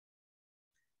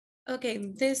Okay,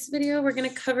 this video we're going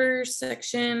to cover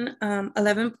section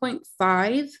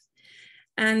 11.5.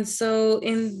 And so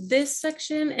in this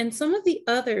section and some of the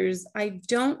others, I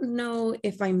don't know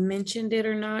if I mentioned it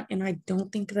or not, and I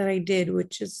don't think that I did,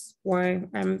 which is why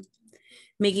I'm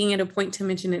making it a point to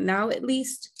mention it now at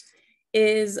least,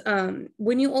 is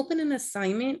when you open an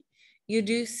assignment, you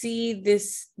do see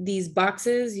these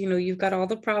boxes. You've got all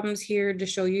the problems here to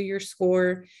show you your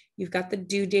score. You've got the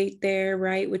due date there,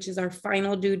 right, which is our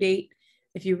final due date.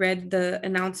 If you read the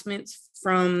announcements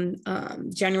from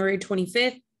January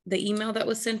 25th, the email that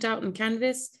was sent out in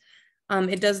Canvas,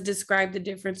 it does describe the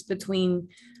difference between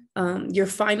your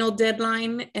final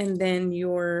deadline and then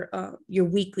your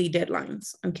weekly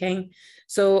deadlines. Okay,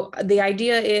 so the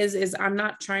idea is I'm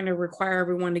not trying to require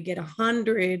everyone to get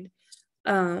 100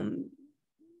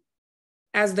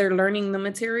 as they're learning the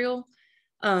material.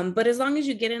 But as long as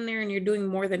you get in there and you're doing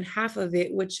more than half of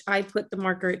it, which I put the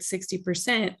marker at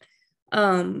 60%,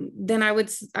 then I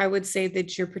would say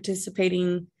that you're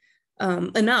participating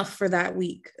enough for that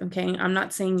week. Okay, I'm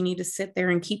not saying you need to sit there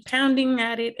and keep pounding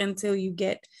at it until you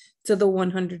get to the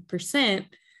 100%.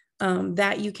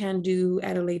 That you can do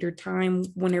at a later time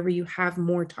whenever you have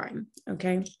more time.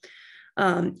 Okay.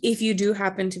 If you do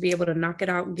happen to be able to knock it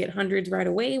out and get hundreds right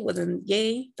away, well then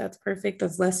yay, that's perfect.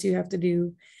 That's less you have to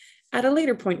do at a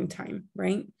later point in time,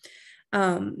 right?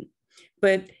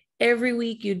 But every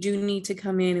week you do need to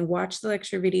come in and watch the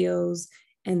lecture videos,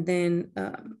 and then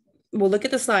we'll look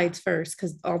at the slides first,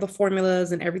 because all the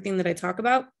formulas and everything that I talk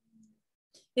about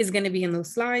is going to be in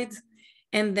those slides,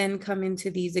 and then come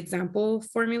into these example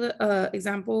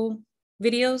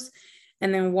videos,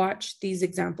 and then watch these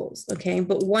examples. Okay,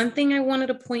 but one thing I wanted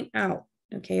to point out,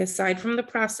 okay, aside from the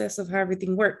process of how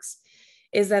everything works,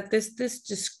 is that this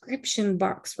description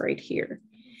box right here,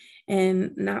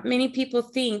 and not many people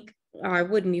think, I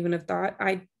wouldn't even have thought,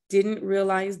 I didn't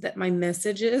realize that my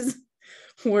messages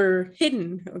were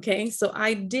hidden. Okay, so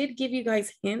I did give you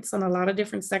guys hints on a lot of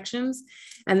different sections,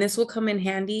 and this will come in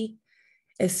handy,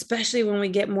 especially when we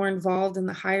get more involved in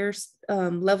the higher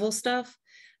level stuff,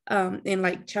 in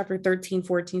like chapter 13,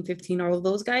 14, 15, all of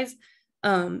those guys.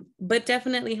 But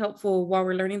definitely helpful while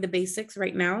we're learning the basics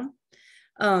right now,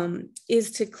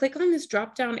 is to click on this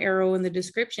drop down arrow in the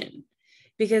description.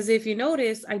 Because if you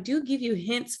notice, I do give you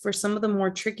hints for some of the more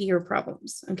trickier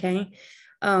problems. Okay.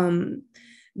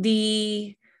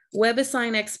 The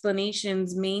WebAssign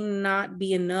explanations may not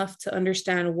be enough to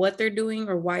understand what they're doing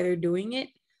or why they're doing it.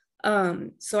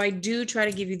 So I do try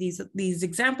to give you these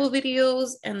example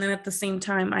videos, and then at the same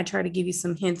time, I try to give you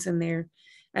some hints in there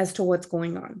as to what's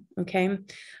going on. Okay,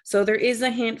 so there is a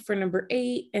hint for number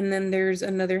 8, and then there's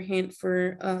another hint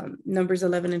for numbers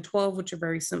 11 and 12, which are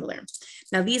very similar.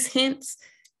 Now, these hints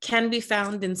can be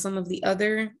found in some of the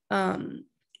other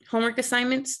homework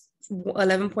assignments,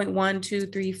 11.1, 2,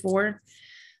 3, 4.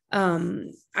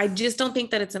 I just don't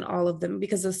think that it's in all of them,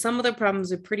 because of some of the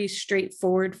problems are pretty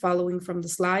straightforward following from the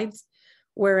slides,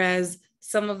 whereas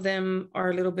some of them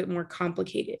are a little bit more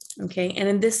complicated. Okay, and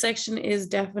in this section is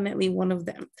definitely one of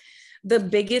them. The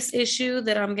biggest issue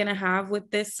that I'm going to have with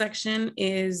this section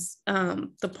is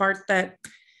the part that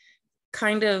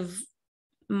kind of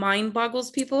mind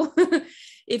boggles people.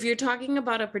 If you're talking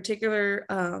about a particular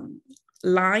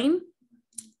line,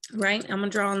 right? I'm gonna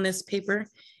draw on this paper.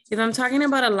 If I'm talking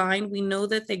about a line, we know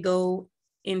that they go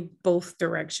in both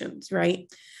directions, right?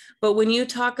 But when you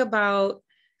talk about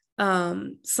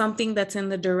something that's in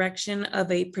the direction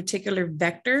of a particular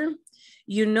vector,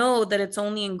 you know that it's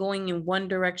only going in one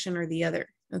direction or the other.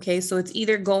 Okay, so it's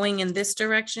either going in this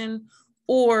direction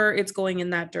or it's going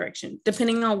in that direction,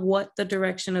 depending on what the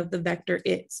direction of the vector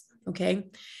is. Okay,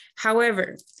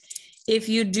 however, if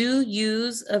you do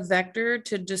use a vector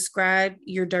to describe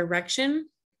your direction,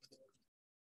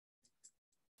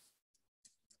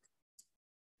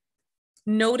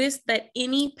 notice that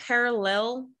any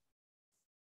parallel,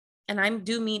 and I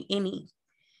do mean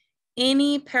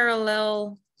any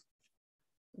parallel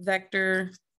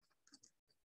vector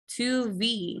to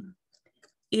V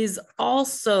is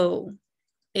also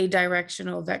a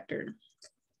directional vector,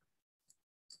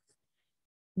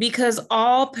 because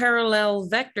all parallel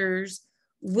vectors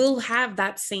will have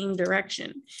that same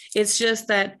direction. It's just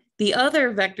that the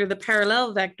other vector, the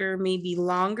parallel vector, may be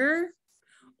longer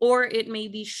or it may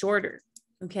be shorter.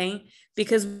 Okay,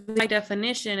 because by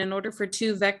definition, in order for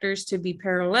two vectors to be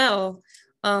parallel,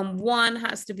 one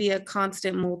has to be a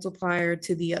constant multiplier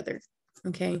to the other.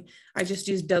 Okay, I just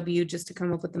used W just to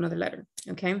come up with another letter.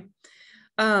 Okay,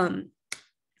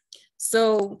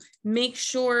 so make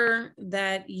sure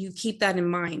that you keep that in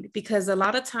mind, because a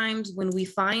lot of times when we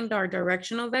find our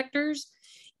directional vectors,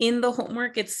 in the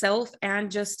homework itself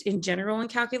and just in general in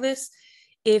calculus,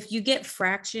 if you get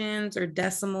fractions or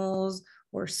decimals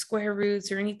or square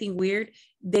roots or anything weird,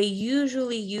 they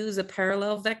usually use a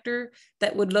parallel vector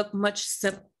that would look much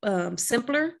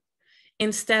simpler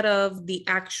instead of the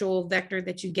actual vector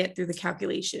that you get through the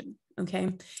calculation, okay?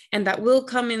 And that will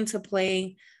come into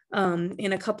play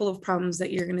in a couple of problems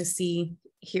that you're gonna see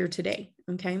here today,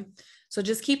 okay? So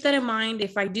just keep that in mind.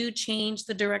 If I do change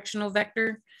the directional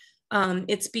vector,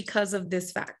 it's because of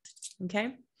this fact,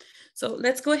 okay? So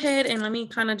let's go ahead and let me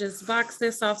kind of just box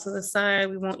this off to the side.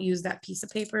 We won't use that piece of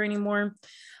paper anymore.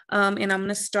 And I'm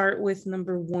gonna start with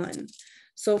number 1.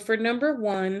 So for number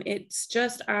 1, it's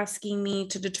just asking me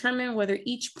to determine whether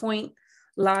each point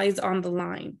lies on the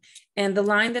line. And the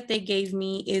line that they gave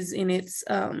me is in its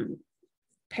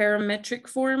parametric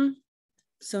form.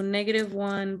 So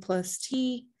 -1 plus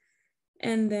t,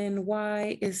 and then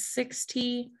y is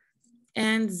 6t,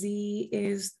 and z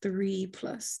is 3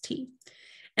 plus t.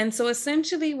 And so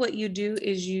essentially what you do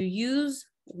is you use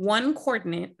one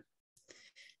coordinate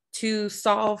to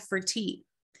solve for t.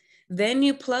 Then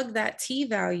you plug that t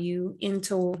value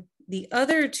into the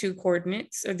other 2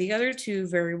 coordinates or the other 2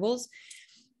 variables,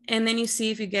 and then you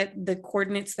see if you get the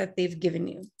coordinates that they've given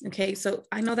you. Okay, so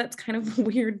I know that's kind of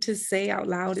weird to say out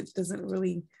loud. It doesn't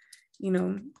really,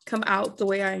 come out the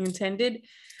way I intended.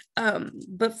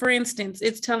 But for instance,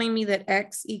 it's telling me that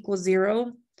x equals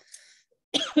 0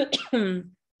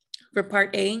 for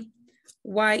part A,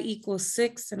 y equals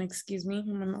 6, and excuse me,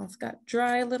 my mouth got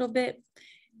dry a little bit,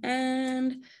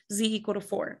 and z equal to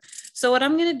 4. So what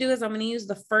I'm gonna do is I'm gonna use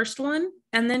the first one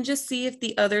and then just see if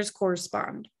the others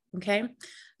correspond, okay?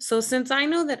 So since I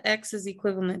know that x is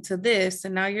equivalent to this,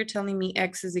 and now you're telling me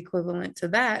x is equivalent to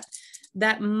that,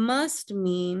 that must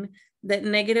mean that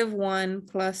 -1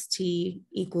 plus t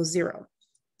equals 0.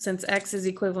 Since x is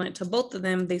equivalent to both of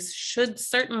them, they should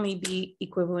certainly be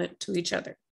equivalent to each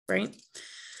other, right?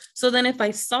 So then if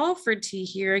I solve for t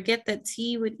here, I get that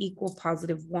t would equal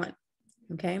 +1,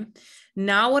 okay?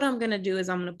 Now what I'm gonna do is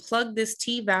I'm gonna plug this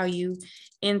t value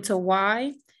into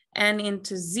y and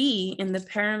into z in the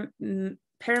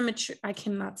parameter, I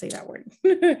cannot say that word,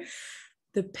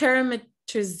 the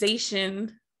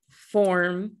parameterization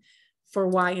form for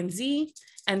y and z,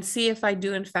 and see if I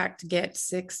do in fact get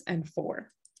 6 and 4,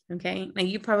 okay? Now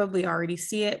you probably already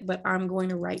see it, but I'm going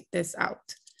to write this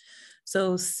out.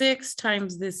 So 6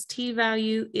 times this t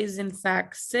value is in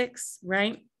fact 6,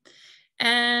 right?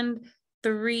 And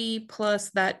 3 plus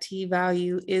that t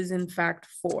value is in fact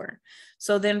 4.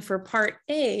 So then for part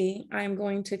A, I'm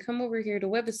going to come over here to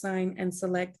WebAssign and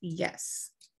select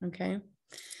yes, okay?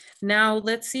 Now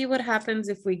let's see what happens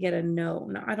if we get a no.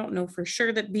 Now I don't know for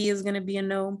sure that B is gonna be a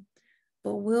no,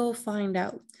 but we'll find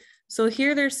out. So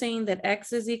here they're saying that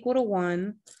x is equal to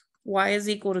 1, y is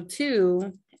equal to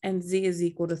 2, and z is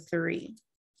equal to 3.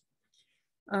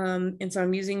 And so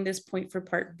I'm using this point for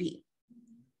part B.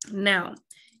 Now,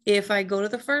 if I go to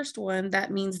the first one, that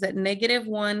means that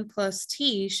 -1 plus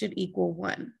t should equal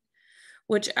 1,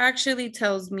 which actually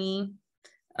tells me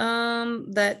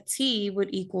that t would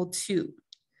equal 2.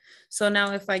 So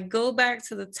now if I go back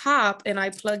to the top and I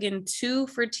plug in 2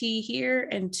 for t here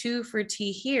and 2 for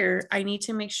t here, I need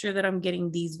to make sure that I'm getting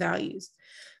these values.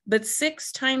 But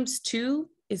 6 times 2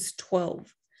 is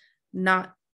 12,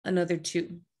 not another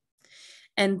 2.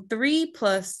 And 3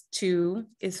 plus 2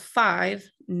 is 5,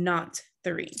 not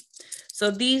 3. So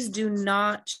these do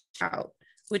not check out,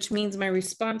 which means my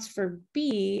response for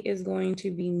B is going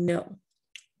to be no.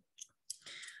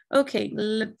 Okay,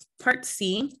 part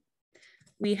C.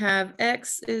 We have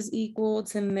x is equal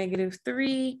to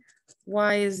 -3,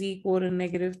 y is equal to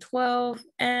 -12,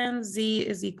 and z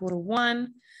is equal to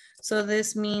 1. So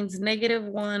this means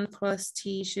 -1 plus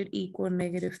t should equal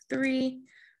 -3,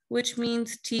 which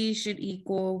means t should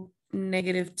equal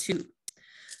 -2.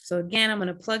 So again, I'm going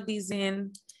to plug these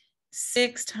in.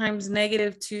 6 times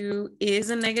 -2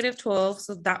 is a -12,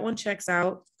 so that one checks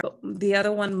out, but the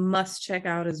other one must check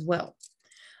out as well.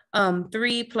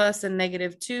 3 plus a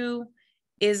 -2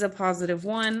 is a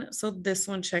 +1, so this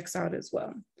one checks out as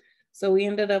well. So we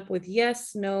ended up with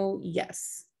yes, no,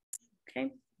 yes.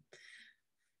 Okay.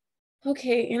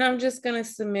 Okay, and I'm just gonna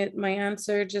submit my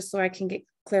answer just so I can get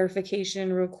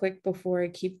clarification real quick before I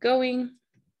keep going.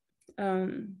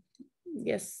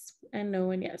 Yes and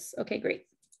no and yes. Okay, great.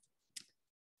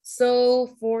 So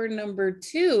for number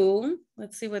 2,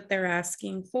 let's see what they're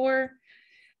asking for.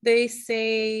 They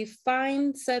say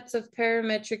find sets of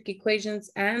parametric equations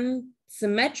and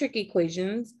symmetric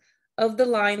equations of the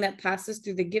line that passes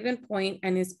through the given point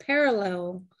and is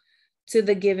parallel to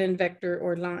the given vector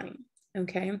or line,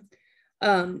 okay?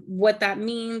 What that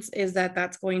means is that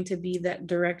that's going to be that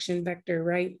direction vector,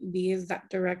 right? B is that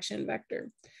direction vector.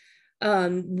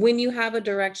 When you have a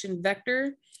direction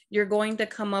vector, you're going to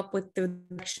come up with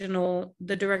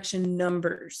the direction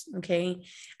numbers, okay?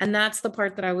 And that's the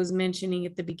part that I was mentioning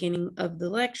at the beginning of the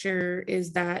lecture,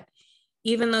 is that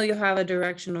even though you have a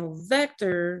directional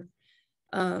vector,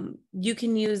 you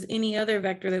can use any other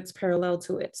vector that's parallel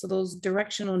to it. So those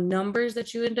directional numbers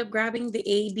that you end up grabbing, the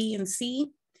A, B, and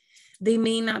C, they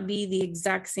may not be the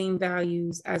exact same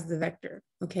values as the vector,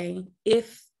 okay?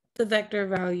 If the vector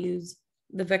values,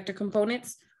 the vector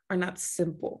components are not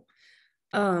simple.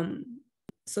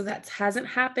 So that hasn't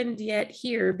happened yet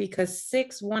here, because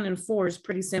 6, 1, and 4 is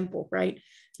pretty simple, right?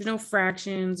 There's no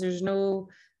fractions, there's no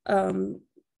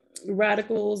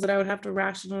radicals that I would have to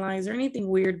rationalize or anything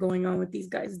weird going on with these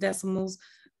guys, decimals,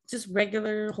 just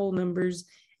regular whole numbers,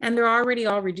 and they're already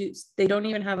all reduced. They don't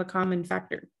even have a common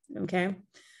factor, okay?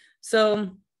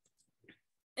 So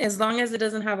as long as it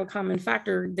doesn't have a common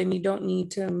factor, then you don't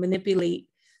need to manipulate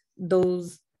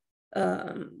those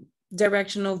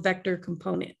directional vector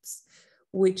components,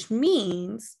 which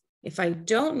means if I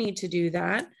don't need to do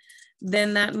that,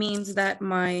 then that means that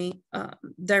my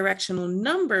directional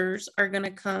numbers are going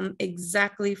to come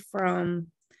exactly from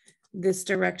this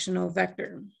directional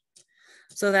vector.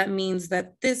 So that means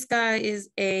that this guy is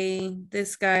A,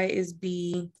 this guy is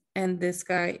B, and this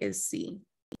guy is C,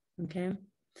 okay?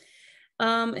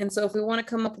 And so if we want to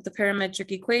come up with the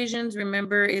parametric equations,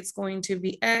 remember it's going to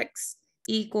be X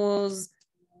equals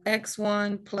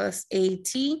X1 plus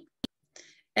AT,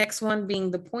 X1 being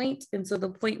the point, and so the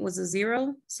point was a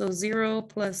 0, so 0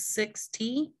 plus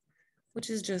 6t, which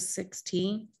is just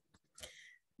 6t.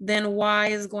 Then Y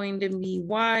is going to be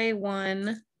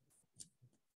Y1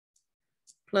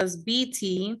 plus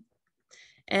BT,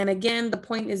 and again, the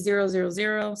point is 0, 0,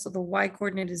 0, so the Y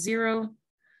coordinate is 0,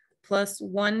 plus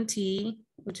 1t,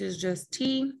 which is just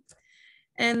t,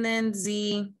 and then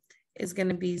Z is going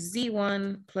to be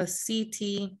Z1 plus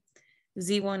CT.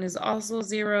 Z1 is also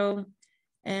 0,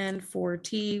 and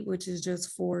 4t, which is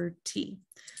just 4t.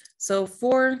 So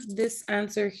for this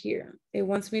answer here, it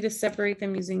wants me to separate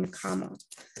them using a comma.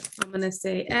 I'm going to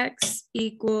say X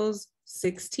equals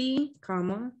 6t,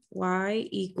 comma, Y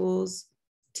equals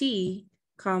t,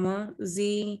 comma,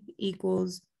 Z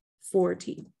equals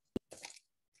 4t.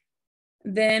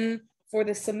 Then for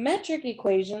the symmetric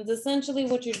equations, essentially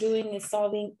what you're doing is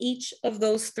solving each of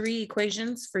those 3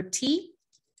 equations for t.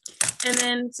 And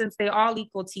then since they all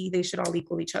equal t, they should all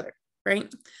equal each other,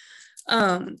 right?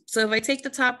 So if I take the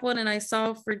top one and I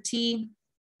solve for t,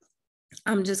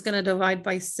 I'm just going to divide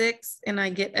by 6 and I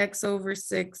get x over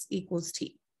 6 equals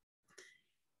t.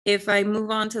 If I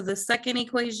move on to the second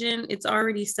equation, it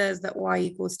already says that y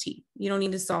equals t. You don't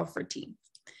need to solve for t.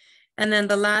 And then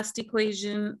the last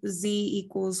equation, z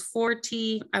equals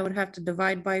 4t, I would have to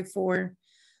divide by 4.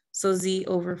 So z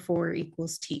over 4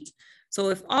 equals t. So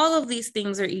if all of these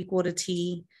things are equal to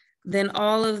t, then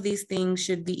all of these things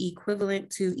should be equivalent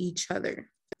to each other,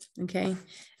 okay?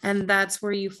 And that's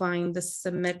where you find the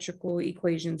symmetrical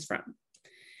equations from.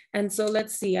 And so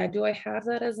let's see, do I have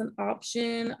that as an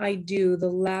option? I do. The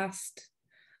last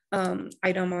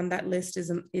item on that list is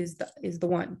the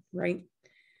one, right?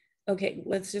 Okay,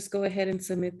 let's just go ahead and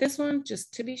submit this one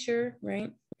just to be sure,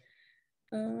 right?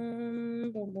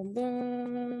 Boom, boom,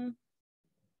 boom.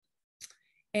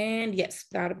 And yes,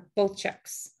 got both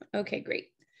checks. Okay, great.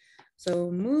 So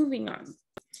moving on.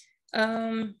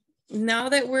 Now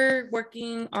that we're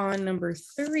working on number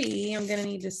 3, I'm gonna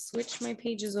need to switch my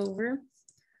pages over.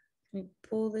 Let me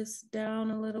pull this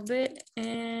down a little bit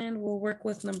and we'll work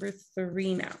with number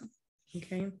 3 now,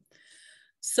 okay?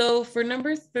 So for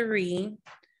number 3,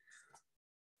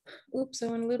 oops, I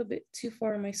went a little bit too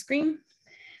far on my screen.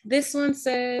 This one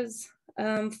says,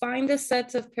 find the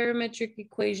sets of parametric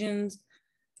equations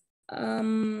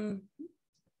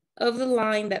of the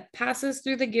line that passes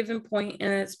through the given point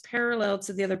and it's parallel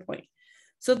to the other point.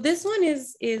 So this one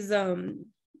is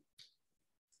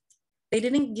they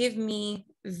didn't give me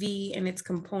V in its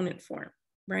component form,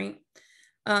 right?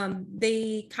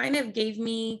 They kind of gave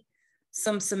me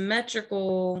some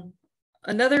symmetrical,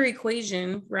 another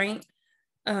equation, right?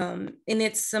 In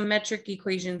its symmetric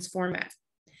equations format.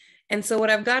 And so what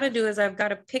I've got to do is I've got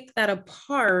to pick that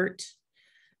apart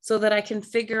so that I can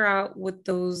figure out what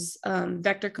those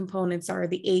vector components are,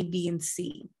 the A, B, and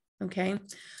C, okay?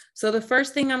 So the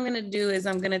first thing I'm gonna do is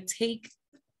I'm gonna take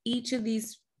each of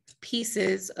these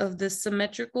pieces of the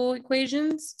symmetrical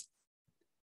equations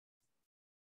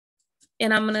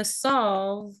and I'm gonna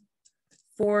solve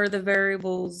for the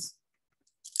variables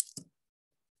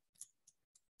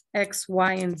X,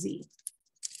 Y, and Z.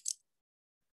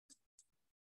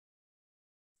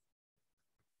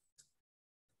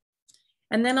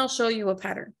 And then I'll show you a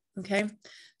pattern, okay?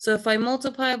 So if I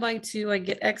multiply by 2, I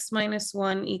get x minus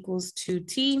 1 equals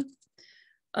 2t,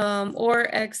 or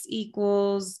x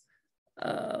equals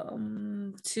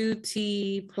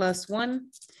 2t plus 1.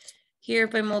 Here,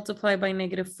 if I multiply by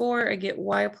 -4, I get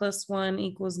y plus 1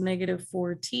 equals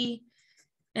 -4t.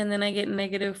 And then I get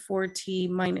 -4t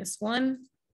minus 1.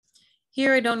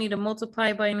 Here, I don't need to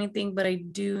multiply by anything, but I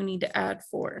do need to add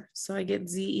 4. So I get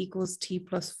z equals t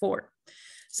plus 4.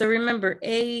 So remember,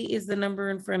 a is the number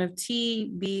in front of t,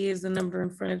 b is the number in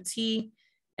front of t,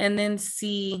 and then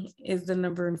c is the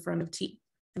number in front of t,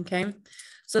 okay?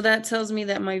 So that tells me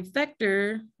that my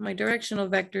vector, my directional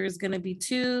vector is gonna be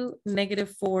 2,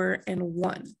 -4, and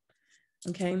 1,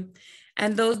 okay?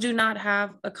 And those do not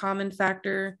have a common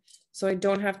factor, so I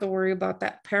don't have to worry about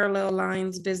that parallel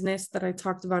lines business that I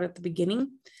talked about at the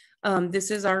beginning.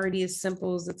 This is already as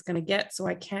simple as it's gonna get, so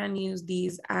I can use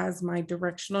these as my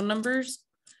directional numbers.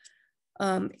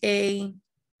 A,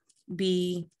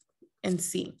 B, and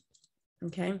C,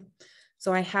 okay?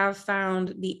 So I have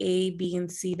found the A, B,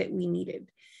 and C that we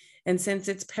needed. And since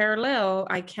it's parallel,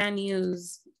 I can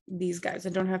use these guys. I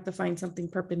don't have to find something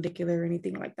perpendicular or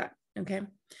anything like that, okay?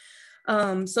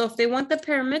 So if they want the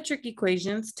parametric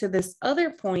equations to this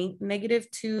other point,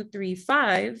 -2, 3,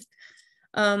 5,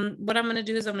 what I'm gonna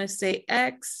do is I'm gonna say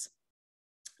x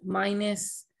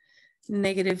minus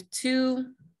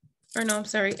 -2, or no, I'm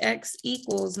sorry, x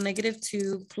equals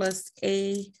 -2 plus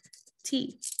at.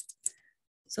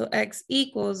 So x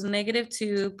equals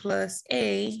 -2 plus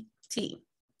at.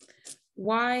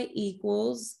 Y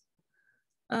equals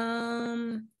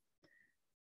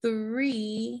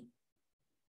 3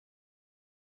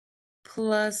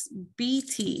 plus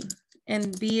bt.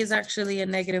 And b is actually a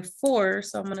 -4,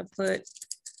 so I'm gonna put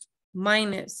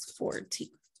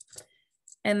 -4t.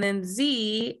 And then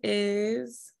z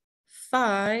is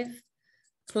 5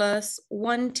 plus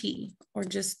 1t, or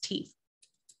just t,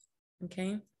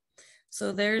 okay?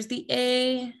 So there's the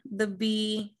A, the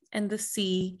B, and the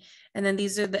C, and then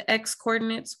these are the X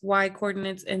coordinates, Y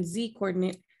coordinates, and Z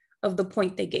coordinate of the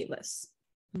point they gave us,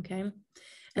 okay?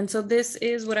 And so this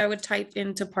is what I would type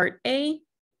into part A.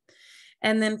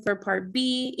 And then for part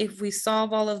B, if we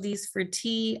solve all of these for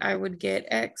t, I would get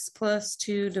x plus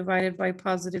 2 divided by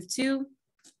 +2.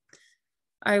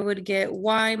 I would get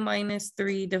y minus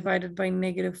 3 divided by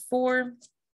 -4.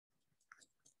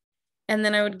 And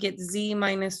then I would get z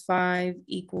minus 5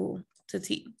 equal to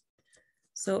t.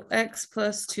 So x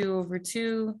plus 2 over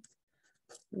 2,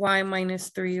 y minus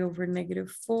 3 over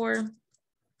 -4,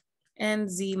 and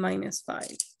z minus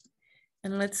 5.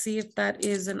 And let's see if that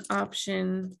is an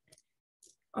option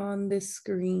on this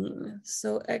screen.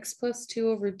 So x plus 2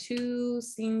 over 2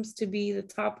 seems to be the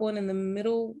top one and the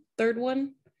middle third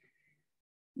one.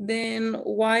 Then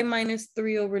y minus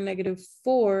 3 over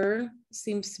 -4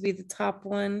 seems to be the top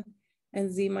one, and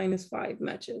z minus 5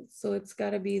 matches. So it's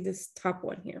got to be this top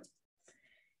one here.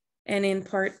 And in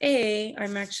part A,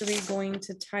 I'm actually going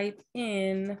to type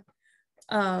in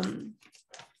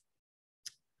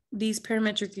these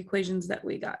parametric equations that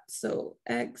we got. So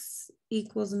x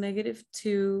equals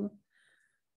 -2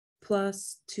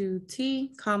 plus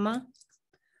 2t, comma,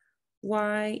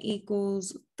 y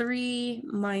equals 3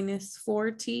 minus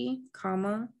 4t,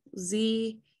 comma,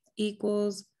 z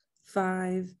equals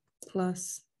 5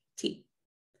 plus t.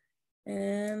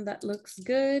 And that looks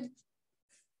good.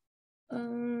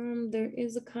 There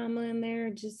is a comma in there,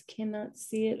 I just cannot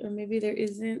see it, or maybe there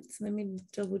isn't. Let me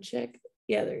double check.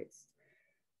 Yeah, there is,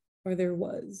 or there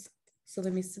was. So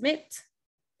let me submit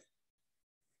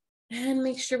and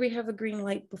make sure we have a green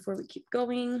light before we keep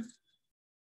going.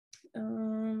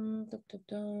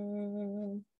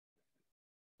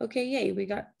 Okay, yay, we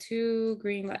got 2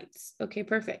 green lights. Okay,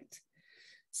 perfect.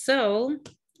 So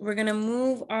we're gonna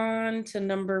move on to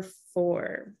number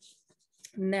 4.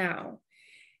 Now,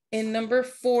 in number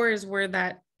 4 is where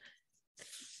that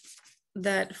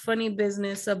funny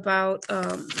business about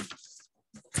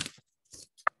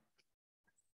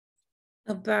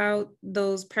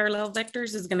those parallel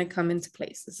vectors is going to come into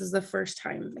place. This is the first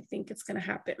time I think it's going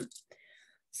to happen.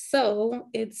 So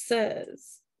it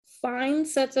says, find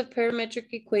sets of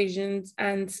parametric equations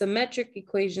and symmetric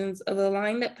equations of the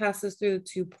line that passes through the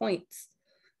 2 points.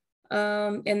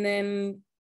 And then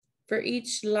for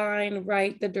each line,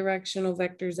 write the directional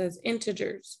vectors as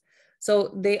integers. So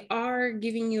they are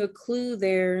giving you a clue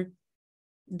there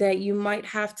that you might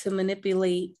have to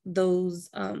manipulate those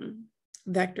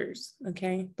vectors,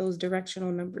 okay? Those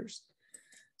directional numbers.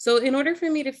 So in order for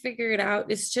me to figure it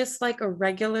out, it's just like a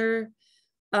regular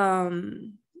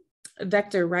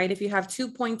vector, right? If you have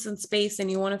 2 points in space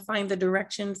and you want to find the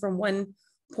direction from one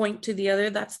point to the other,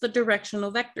 that's the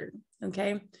directional vector,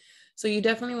 okay? So you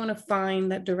definitely want to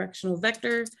find that directional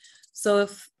vector. So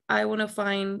if I want to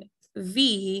find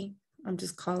V, I'm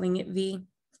just calling it V,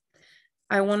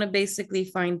 I want to basically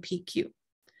find PQ.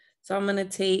 So I'm going to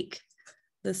take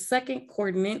the second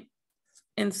coordinate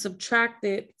and subtract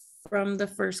it from the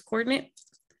first coordinate.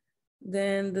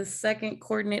 Then the second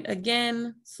coordinate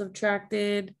again,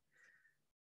 subtracted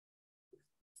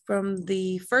from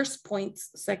the first point's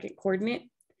second coordinate.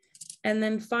 And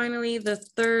then finally, the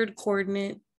third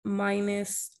coordinate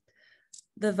minus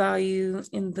the value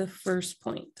in the first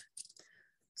point.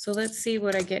 So let's see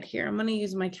what I get here. I'm going to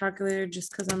use my calculator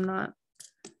just because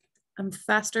I'm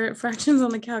faster at fractions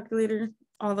on the calculator,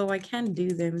 although I can do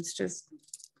them. It's just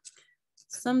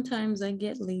sometimes I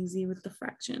get lazy with the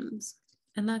fractions,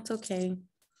 and that's okay.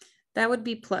 That would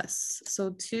be plus.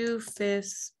 So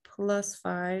 2/5 plus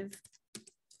 5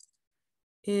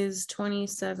 is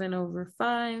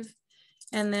 27/5.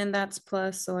 And then that's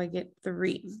plus, so I get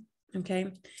 3,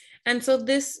 okay? And so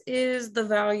this is the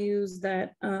values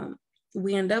that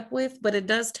we end up with, but it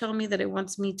does tell me that it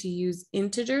wants me to use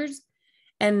integers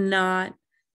and not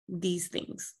these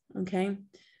things, okay?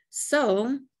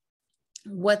 So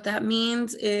what that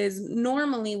means is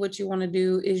normally what you wanna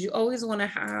do is you always wanna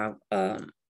have,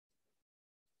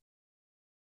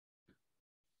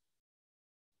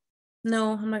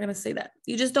 no, I'm not going to say that.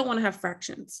 You just don't want to have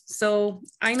fractions. So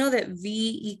I know that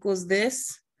V equals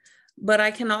this, but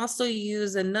I can also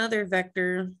use another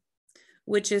vector,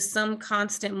 which is some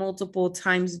constant multiple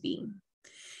times V.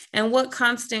 And what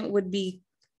constant would be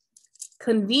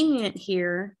convenient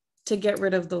here to get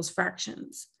rid of those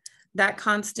fractions? That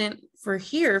constant for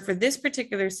here, for this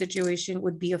particular situation,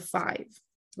 would be a 5,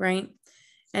 right?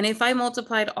 And if I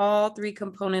multiplied all 3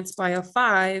 components by a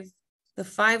 5, the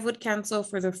 5 would cancel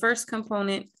for the first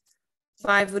component,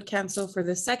 5 would cancel for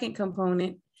the second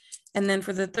component, and then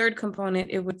for the third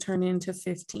component, it would turn into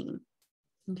 15,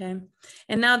 okay?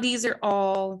 And now these are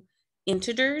all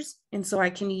integers, and so I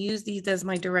can use these as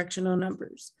my directional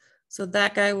numbers. So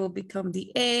that guy will become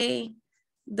the A,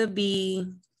 the B,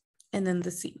 and then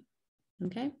the C,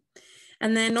 okay?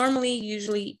 And then normally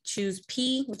usually choose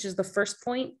P, which is the first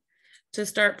point, to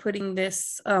start putting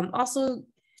this. Also,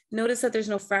 notice that there's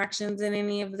no fractions in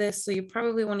any of this, so you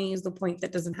probably want to use the point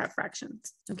that doesn't have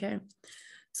fractions, okay?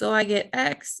 So I get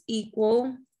X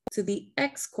equal to the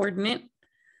X coordinate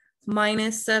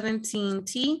minus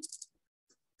 17t.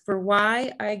 For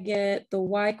Y, I get the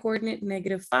Y coordinate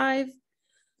 -5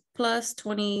 plus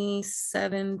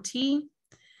 27t.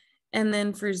 And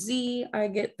then for Z, I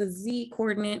get the Z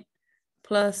coordinate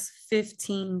plus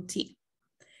 15t.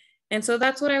 And so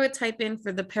that's what I would type in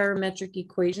for the parametric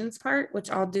equations part, which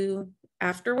I'll do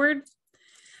afterward.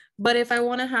 But if I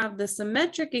want to have the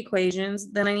symmetric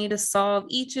equations, then I need to solve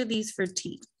each of these for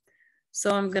t.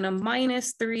 So I'm going to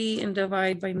 -3 and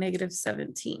divide by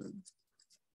 -17.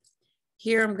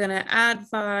 Here I'm going to add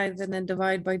 5 and then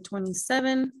divide by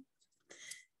 27.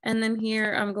 And then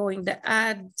here I'm going to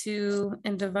add 2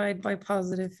 and divide by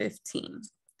 +15.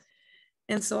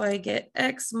 And so I get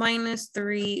X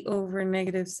 -3 over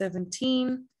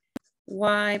 -17,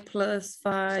 Y plus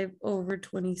 5 over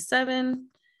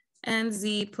 27, and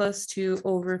Z plus 2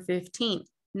 over 15.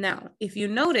 Now, if you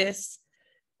notice,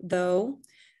 though,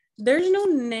 there's no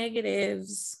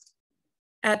negatives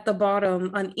at the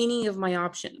bottom on any of my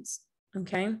options,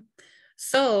 okay?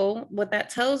 So what that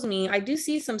tells me, I do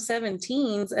see some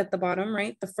 17s at the bottom,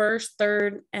 right? The first,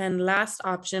 third, and last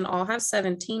option all have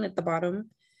 17 at the bottom.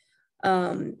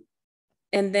 And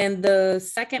then the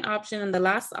second option and the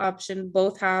last option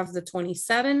both have the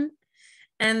 27,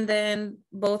 and then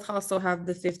both also have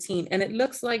the 15. And it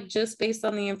looks like, just based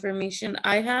on the information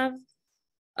I have,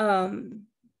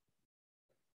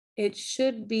 it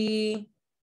should be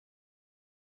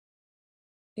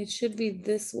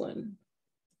this one,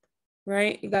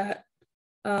 right? You got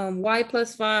Y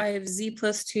plus 5, Z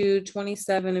plus 2,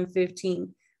 27, and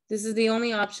 15. This is the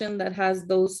only option that has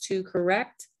those two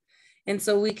correct. And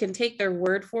so we can take their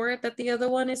word for it that the other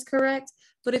one is correct.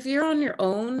 But if you're on your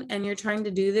own and you're trying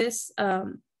to do this,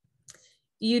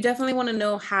 you definitely want to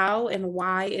know how and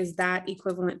why is that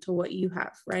equivalent to what you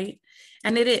have, right?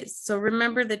 And it is. So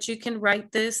remember that you can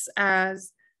write this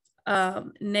as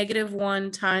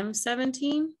 -1 times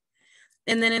 17.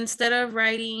 And then instead of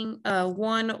writing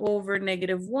 1 over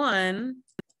 -1,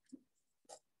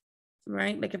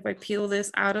 right? Like if I peel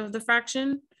this out of the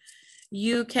fraction,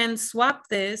 you can swap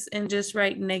this and just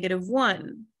write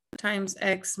 -1 times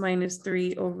X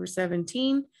 -3 over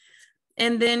 17,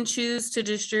 and then choose to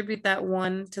distribute that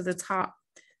 1 to the top.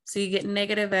 So you get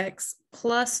 -X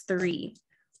plus 3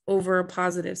 over a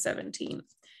 +17.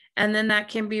 And then that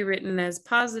can be written as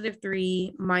positive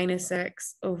 3 minus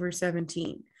x over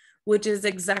 17, which is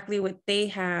exactly what they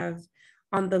have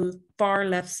on the far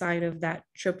left side of that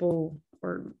triple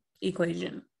or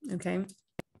equation, okay?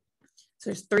 So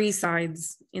there's 3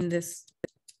 sides in this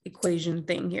equation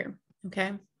thing here,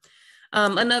 okay?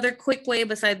 Another quick way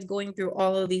besides going through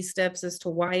all of these steps as to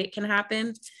why it can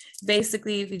happen,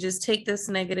 basically, if you just take this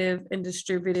negative and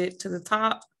distribute it to the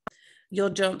top, you'll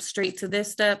jump straight to this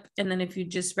step. And then if you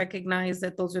just recognize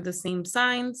that those are the same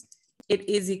signs, it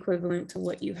is equivalent to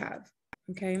what you have,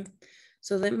 okay?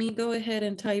 So let me go ahead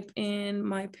and type in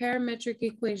my parametric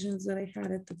equations that I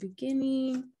had at the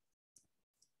beginning.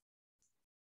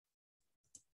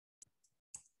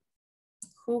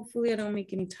 Hopefully I don't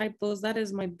make any typos. That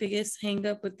is my biggest hang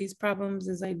up with these problems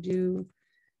is I do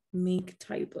make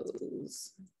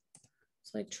typos.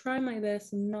 So I try my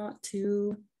best not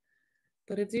to,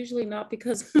 but it's usually not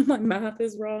because my math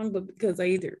is wrong, but because I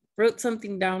either wrote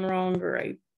something down wrong or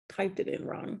I typed it in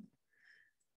wrong.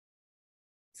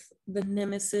 It's the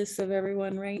nemesis of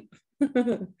everyone, right?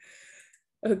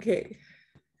 Okay.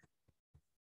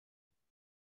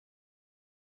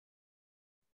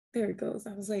 There it goes.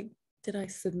 I was like, did I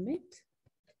submit?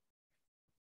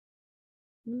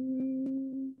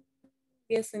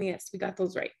 Yes and yes, we got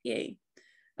those right. Yay.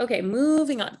 Okay,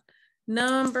 moving on.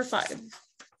 Number 5.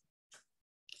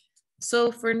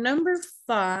 So for number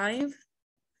 5,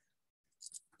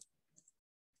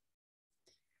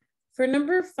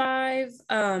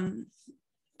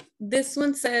 this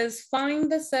one says,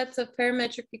 find the sets of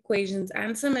parametric equations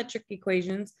and symmetric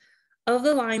equations of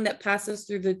the line that passes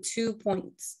through the 2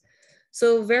 points.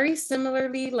 So very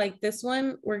similarly, like this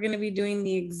one, we're going to be doing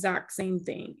the exact same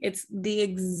thing. It's the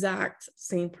exact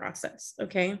same process,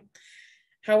 okay?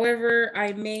 However,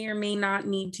 I may or may not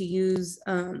need to use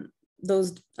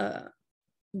those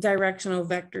directional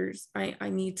vectors. I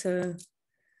need to,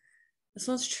 this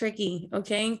one's tricky,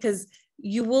 okay? Because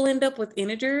you will end up with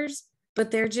integers,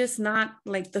 but they're just not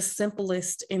like the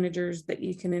simplest integers that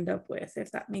you can end up with,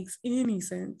 if that makes any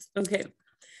sense. Okay.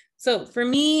 So for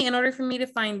me, in order for me to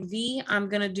find V, I'm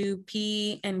going to do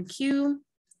P and Q.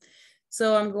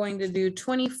 So I'm going to do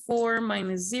 24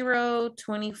 minus 0,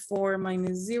 24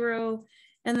 minus 0,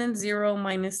 and then 0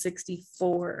 minus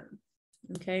 64.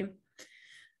 Okay.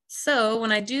 So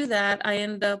when I do that, I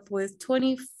end up with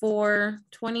 24,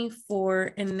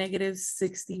 24, and negative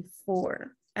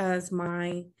 64 as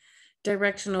my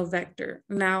directional vector.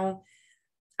 Now,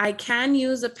 I can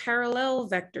use a parallel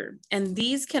vector, and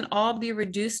these can all be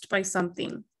reduced by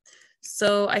something.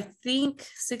 So I think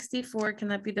 64, can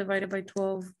that be divided by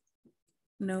 12?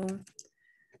 No.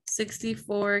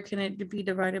 64, can it be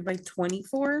divided by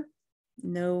 24?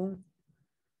 No.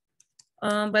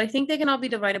 But I think they can all be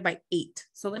divided by 8.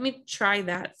 So let me try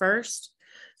that first.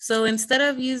 So instead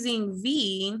of using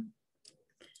V,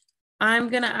 I'm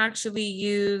going to actually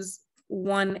use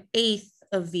 1/8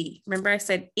 of V. Remember I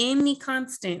said any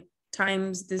constant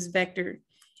times this vector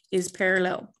is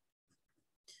parallel.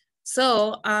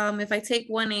 So if I take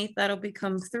 1/8, that'll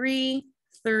become 3,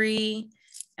 3,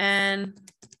 and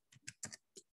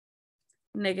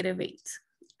negative 8.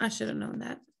 I should have known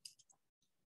that.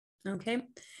 Okay.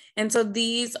 And so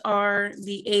these are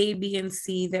the A, B, and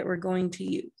C that we're going to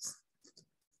use.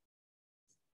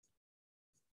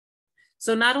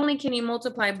 So not only can you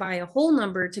multiply by a whole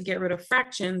number to get rid of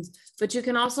fractions, but you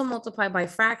can also multiply by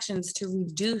fractions to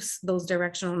reduce those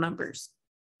directional numbers,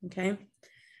 okay?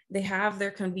 They have their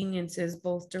conveniences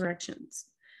both directions.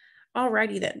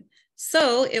 Alrighty then.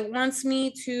 So it wants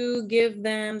me to give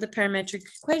them the parametric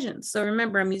equations. So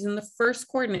remember, I'm using the first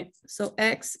coordinate. So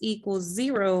x equals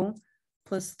 0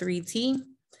 plus 3t,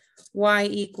 y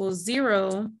equals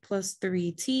 0 plus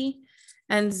 3t,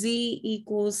 and z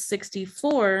equals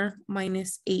 64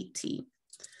 minus 8t.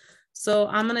 So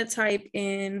I'm going to type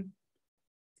in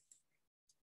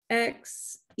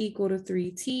x equal to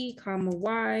 3t, comma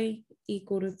y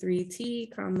equal to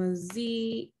 3t, comma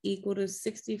z equal to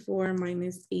 64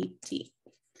 minus 8t.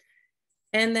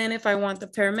 And then if I want the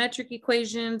parametric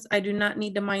equations, I do not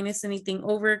need to minus anything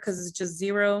over because it's just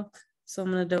 0. So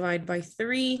I'm going to divide by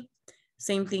 3.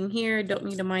 Same thing here, don't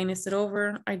need to minus it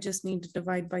over. I just need to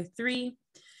divide by 3.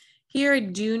 Here I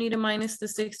do need to minus the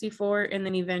 64 and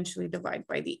then eventually divide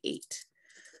by the 8.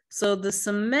 So the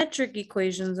symmetric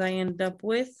equations I end up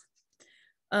with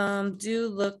do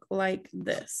look like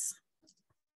this.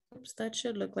 Oops, that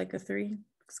should look like a 3.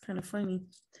 It's kind of funny.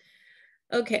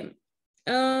 Okay.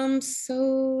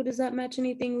 So does that match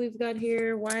anything we've got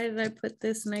here? Why did I put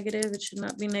this negative? It should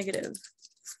not be negative.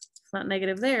 It's not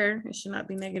negative there. It should not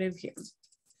be negative here.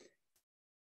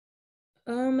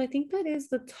 I think that is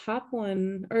the top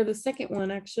one, or the second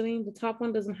one, actually. The top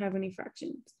one doesn't have any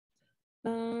fractions.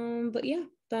 But yeah,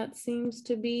 that seems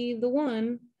to be the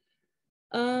one.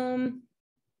 Yeah,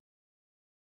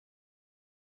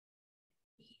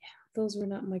 those were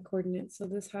not my coordinates, so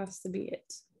this has to be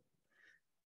it.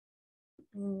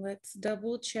 Let's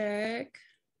double check.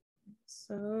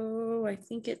 So I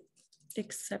think it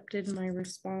accepted my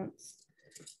response.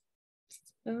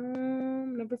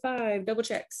 Number 5, double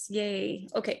checks. Yay.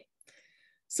 Okay.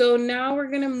 So now we're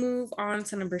going to move on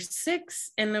to number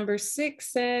 6. And number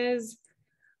 6 says,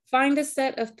 find a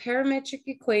set of parametric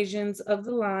equations of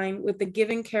the line with the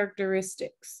given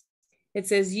characteristics. It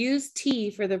says use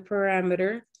T for the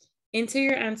parameter. Enter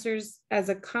your answers as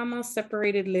a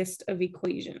comma-separated list of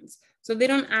equations. So they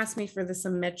don't ask me for the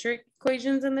symmetric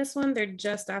equations in this one. They're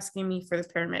just asking me for the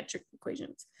parametric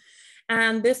equations.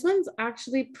 And this one's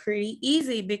actually pretty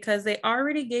easy because they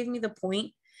already gave me the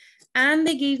point and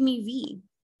they gave me V.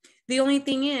 The only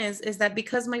thing is that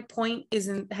because my point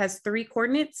has 3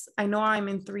 coordinates, I know I'm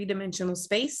in 3-dimensional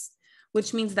space,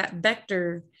 which means that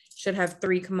vector should have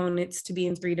 3 components to be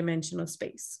in 3-dimensional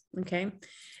space, okay?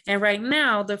 And right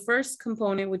now, the first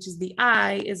component, which is the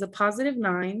I, is a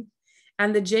 +9,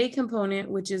 and the J component,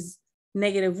 which is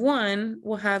 -1,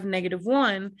 will have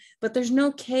 -1, but there's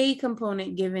no K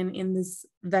component given in this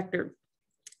vector.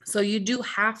 So you do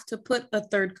have to put a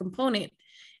third component.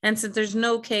 And since there's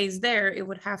no K's there, it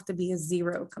would have to be a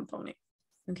 0 component,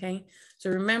 okay? So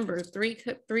remember, three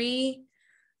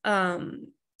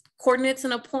coordinates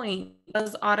in a point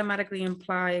does automatically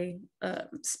imply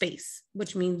space,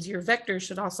 which means your vector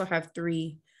should also have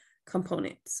 3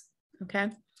 components,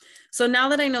 okay? So now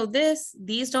that I know this,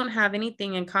 these don't have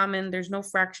anything in common. There's no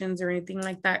fractions or anything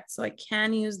like that. So I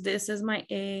can use this as my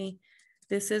A,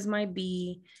 this is my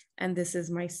B, and this is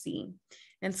my C.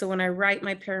 And so when I write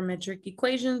my parametric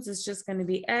equations, it's just going to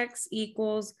be X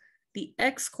equals the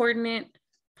X coordinate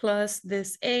plus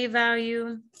this A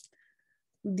value,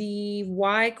 the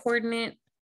Y coordinate,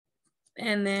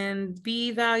 and then B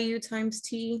value times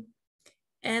T,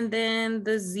 and then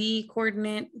the Z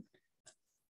coordinate,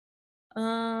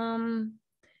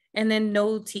 and then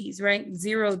no T's, right?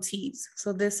 0 T's.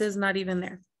 So this is not even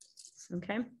there,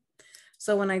 okay?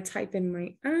 So when I type in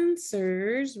my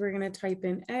answers, we're going to type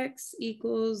in X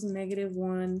equals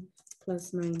 -1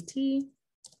 plus 9T,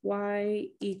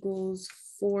 Y equals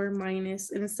 4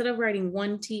 minus, and instead of writing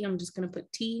 1T, I'm just going to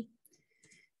put T,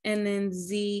 and then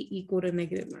Z equal to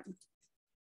 -9.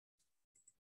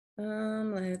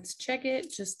 Let's check it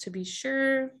just to be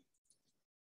sure.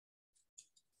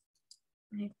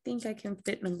 I think I can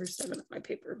fit number 7 on my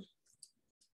paper.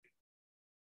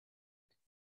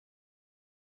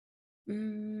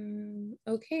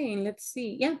 Okay, let's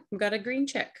see. Yeah, we got a green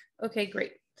check. Okay,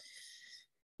 great.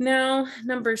 Now,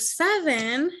 number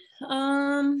 7,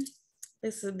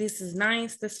 this is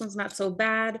nice. This one's not so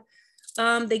bad.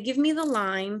 They give me the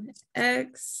line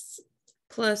X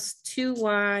plus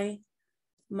 2Y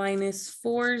minus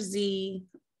 4Z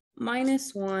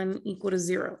minus 1 equal to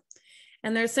 0.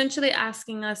 And they're essentially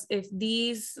asking us if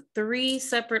these 3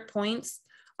 separate points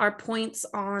are points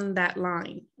on that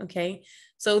line, okay?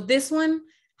 So this one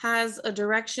has a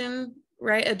direction,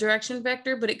 right? A direction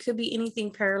vector, but it could be anything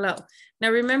parallel.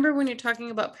 Now remember, when you're talking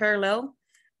about parallel,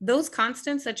 those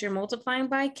constants that you're multiplying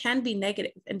by can be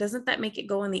negative. And doesn't that make it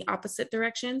go in the opposite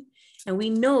direction? And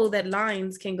we know that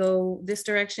lines can go this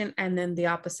direction and then the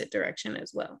opposite direction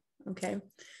as well, okay?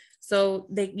 So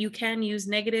you can use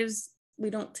negatives.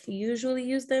 We don't usually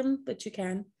use them, but you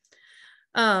can.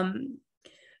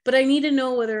 But I need to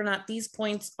know whether or not these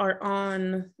points are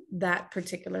on that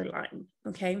particular line,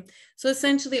 okay? So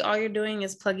essentially all you're doing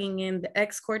is plugging in the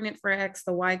X coordinate for X,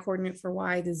 the Y coordinate for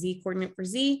Y, the Z coordinate for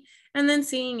Z, and then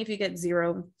seeing if you get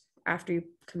 0 after you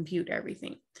compute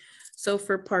everything. So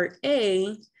for part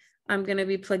A, I'm gonna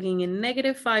be plugging in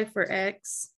 -5 for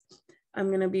X,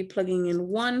 I'm gonna be plugging in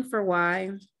 1 for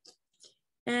Y,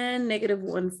 and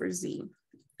 -1 for Z.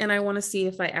 And I wanna see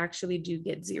if I actually do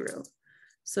get 0.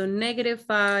 So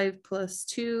 -5 plus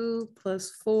 2 plus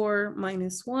 4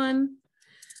 minus 1,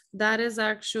 that is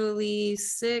actually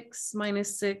 6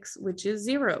 minus 6, which is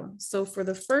 0. So for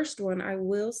the first one, I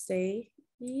will say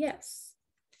yes.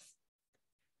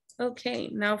 Okay,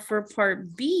 now for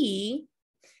part B,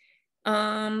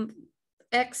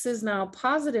 X is now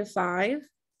 +5,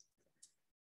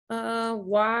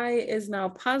 Y is now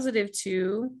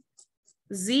 +2,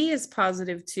 Z is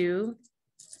 +2,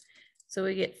 so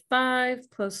we get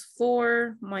 5 plus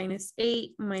 4 minus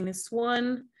 8 minus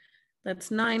 1.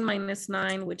 That's 9 minus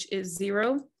 9, which is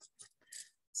 0.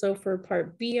 So for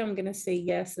part B, I'm going to say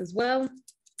yes as well.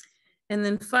 And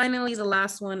then finally, the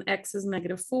last one, x is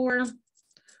 -4,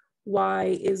 y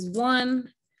is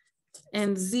 1,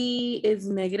 and z is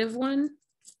 -1.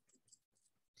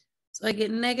 So I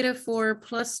get -4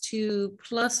 plus 2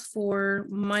 plus 4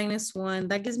 minus 1.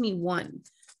 That gives me 1,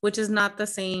 which is not the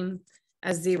same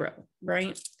as 0,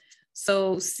 right?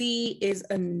 So C is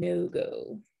a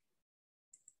no-go.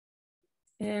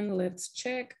 And let's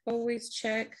check, always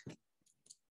check.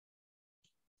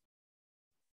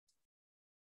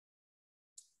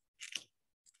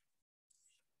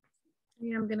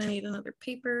 Yeah, I'm gonna need another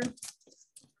paper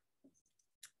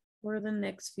for the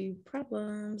next few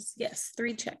problems. Yes,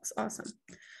 3 checks, awesome.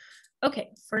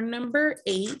 Okay, for number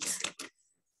 8.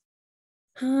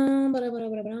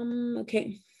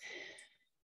 Okay,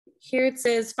 here it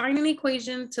says, find an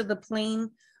equation to the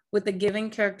plane with the given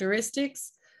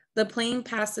characteristics. The plane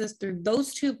passes through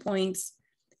those 2 points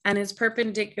and is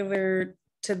perpendicular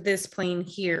to this plane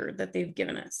here that they've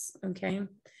given us, okay?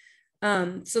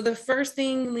 So the first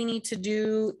thing we need to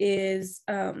do is,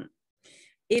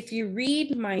 if you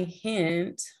read my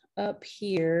hint up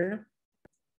here,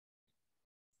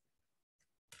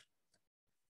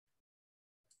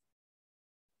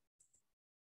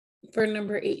 for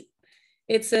number 8,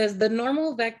 it says the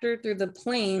normal vector through the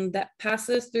plane that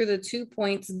passes through the 2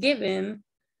 points given,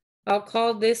 I'll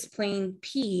call this plane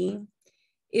P,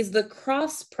 is the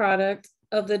cross product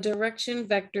of the direction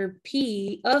vector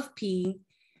P of P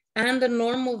and the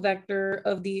normal vector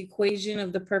of the equation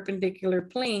of the perpendicular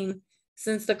plane,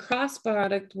 since the cross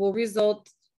product result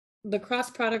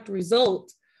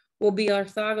will be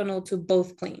orthogonal to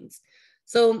both planes.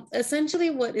 So essentially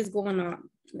what is going on,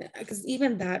 because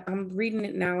even that, I'm reading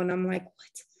it now and I'm like,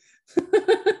 what?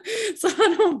 So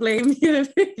I don't blame you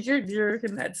if you're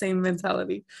in that same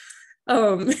mentality.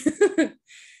 I'm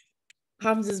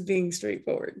just being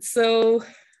straightforward. So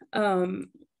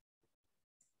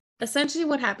essentially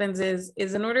what happens is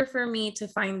in order for me to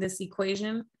find this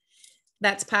equation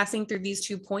that's passing through these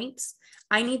 2 points,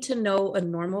 I need to know a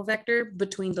normal vector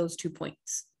between those 2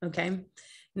 points, okay?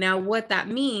 Now what that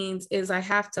means is I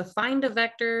have to find a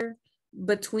vector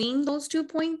between those 2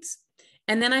 points,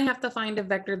 and then I have to find a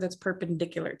vector that's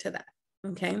perpendicular to that,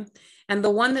 okay? And the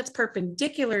one that's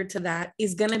perpendicular to that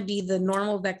is gonna be the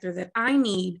normal vector that I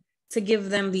need to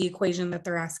give them the equation that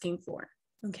they're asking for,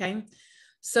 okay?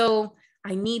 So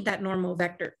I need that normal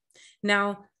vector.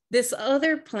 Now, this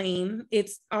other plane,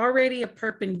 it's already a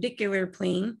perpendicular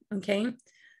plane, okay?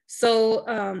 So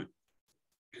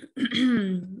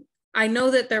I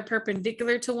know that they're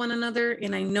perpendicular to one another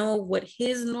and I know what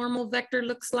his normal vector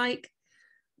looks like,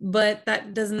 but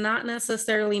that does not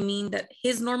necessarily mean that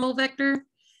his normal vector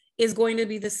is going to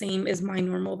be the same as my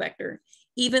normal vector,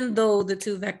 even though the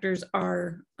 2 vectors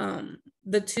are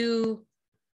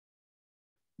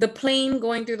the plane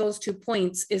going through those 2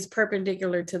 points is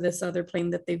perpendicular to this other plane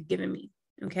that they've given me,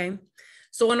 okay?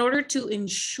 So in order to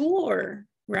ensure,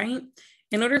 right?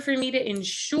 In order for me to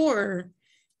ensure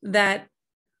that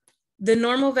the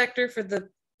normal vector for the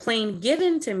plane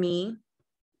given to me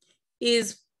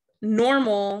is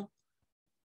normal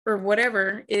or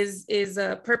whatever is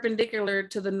perpendicular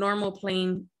to the normal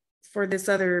plane for this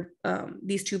other,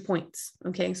 these 2 points,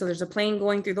 okay? So there's a plane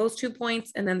going through those 2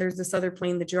 points, and then there's this other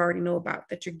plane that you already know about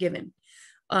that you're given.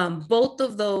 Both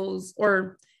of those,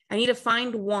 or I need to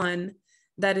find one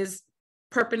that is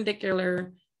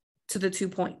perpendicular to the 2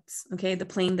 points, okay? The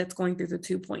plane that's going through the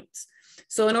 2 points.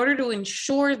 So in order to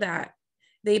ensure that,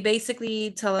 they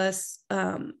basically tell us,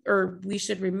 or we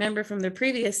should remember from the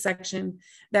previous section,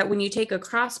 that when you take a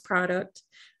cross product,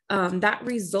 that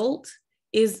result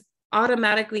is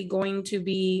automatically going to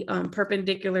be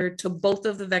perpendicular to both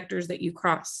of the vectors that you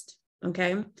crossed,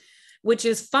 okay? Which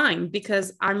is fine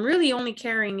because I'm really only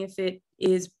caring if it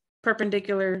is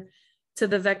perpendicular to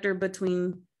the vector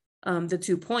between the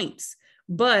 2 points,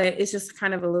 but it's just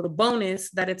kind of a little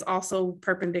bonus that it's also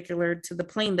perpendicular to the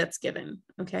plane that's given,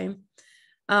 okay?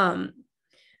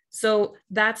 So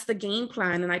that's the game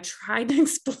plan. And I tried to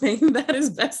explain that as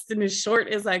best and as short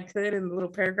as I could in the little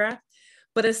paragraph.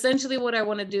 But essentially what I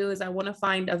want to do is I want to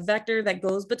find a vector that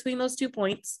goes between those 2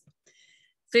 points,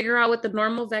 figure out what the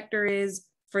normal vector is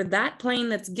for that plane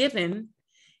that's given,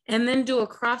 and then do a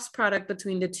cross product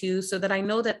between the 2 so that I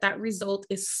know that that result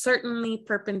is certainly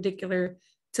perpendicular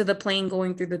to the plane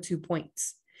going through the 2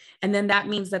 points. And then that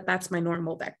means that that's my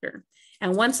normal vector.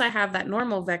 And once I have that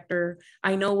normal vector,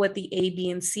 I know what the A,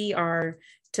 B, and C are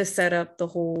to set up the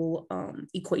whole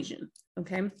equation,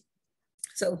 okay?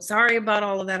 So sorry about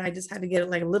all of that. I just had to get it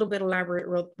like a little bit elaborate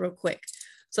real quick.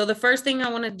 So the first thing I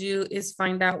want to do is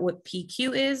find out what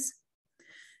PQ is.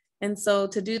 And so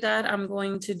to do that, I'm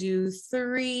going to do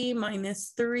 3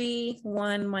 minus 3,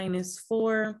 1 minus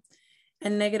 4,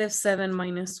 and negative 7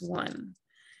 minus 1.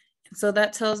 So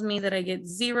that tells me that I get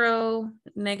 0,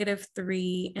 negative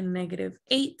 3, and negative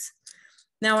 8.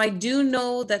 Now I do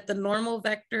know that the normal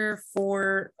vector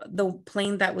for the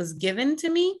plane that was given to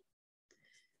me,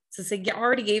 since it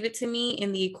already gave it to me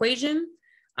in the equation,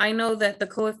 I know that the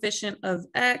coefficient of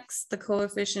x, the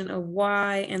coefficient of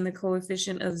y, and the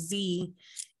coefficient of z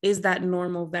is that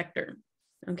normal vector,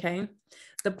 okay?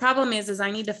 The problem is I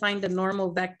need to find the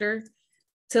normal vector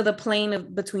to the plane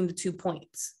of between the 2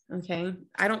 points, okay?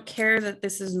 I don't care that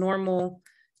this is normal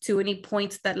to any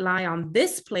points that lie on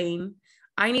this plane.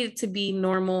 I need it to be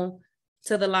normal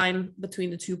to the line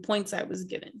between the 2 points I was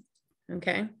given,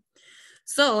 okay?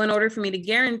 So in order for me to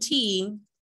guarantee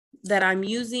that I'm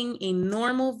using a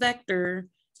normal vector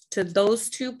to those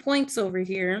 2 points over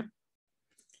here,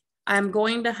 I'm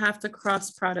going to have to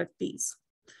cross product these.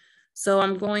 So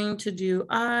I'm going to do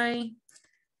I,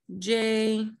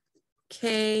 J,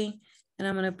 K, and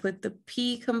I'm going to put the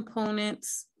P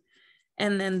components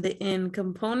and then the N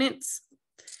components,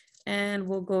 and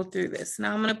we'll go through this.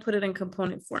 Now I'm going to put it in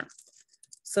component form.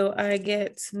 So I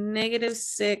get negative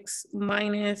 6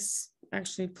 minus,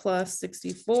 actually plus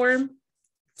 64.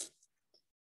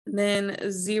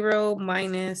 Then 0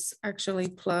 minus, actually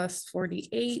plus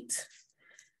 48.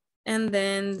 And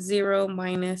then 0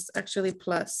 minus, actually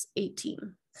plus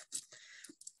 18.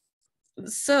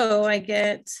 So I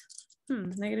get,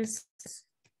 negative,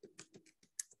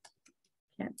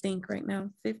 can't think right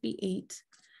now, 58.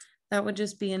 That would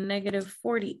just be a negative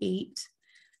 48.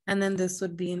 And then this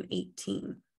would be an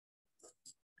 18.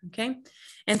 Okay.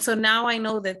 And so now I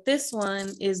know that this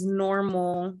one is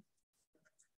normal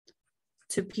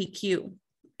to PQ.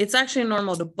 It's actually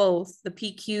normal to both the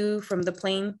PQ from the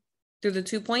plane through the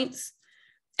 2 points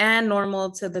and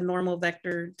normal to the normal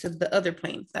vector to the other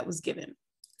plane that was given,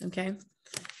 okay?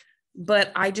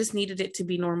 But I just needed it to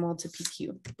be normal to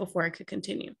PQ before I could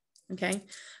continue, okay?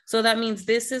 So that means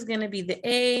this is gonna be the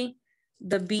A,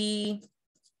 the B,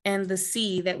 and the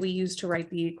C that we use to write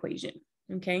the equation,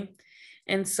 okay?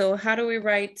 And so how do we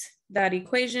write that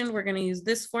equation? We're gonna use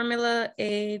this formula,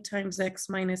 A times X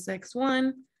minus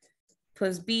X1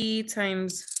 plus B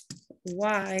times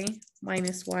Y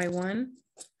minus Y1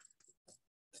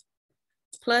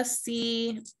 plus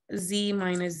C, Z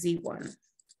minus Z1.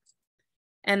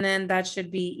 And then that should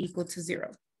be equal to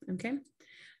 0, okay?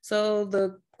 So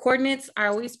the coordinates, I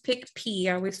always pick P,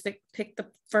 I always pick the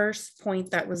first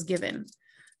point that was given.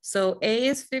 So A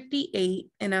is 58,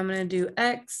 and I'm gonna do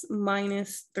X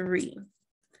minus 3.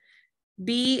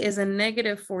 B is a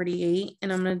negative 48,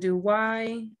 and I'm gonna do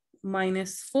Y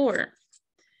minus 4.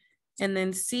 And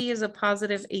then C is a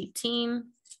positive 18,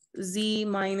 Z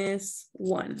minus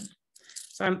 1.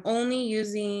 So I'm only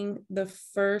using the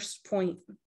first point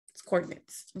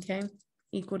coordinates, okay,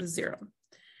 equal to 0.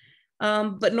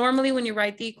 But normally when you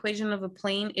write the equation of a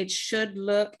plane, it should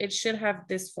have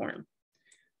this form,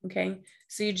 okay?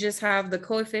 So you just have the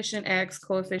coefficient X,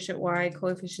 coefficient Y,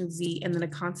 coefficient Z, and then a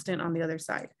constant on the other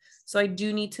side. So I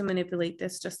do need to manipulate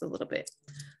this just a little bit.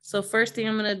 So first thing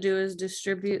I'm gonna do is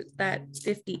distribute that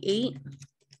 58.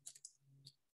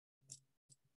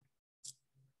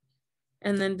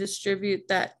 And then distribute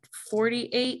that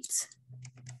 48.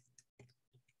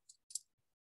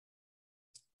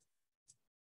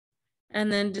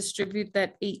 And then distribute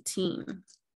that 18.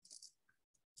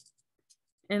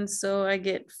 And so I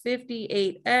get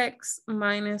 58x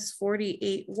minus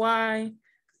 48y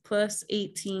plus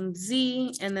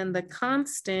 18z. And then the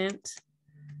constant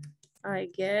I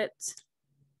get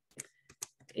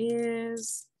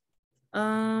is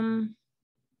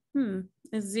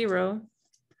 0.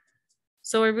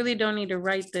 So I really don't need to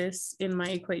write this in my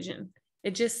equation.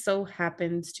 It just so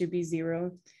happens to be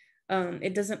 0.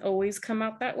 It doesn't always come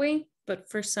out that way, but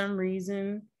for some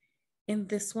reason in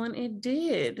this one it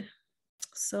did.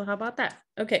 So how about that?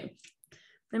 Okay,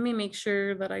 let me make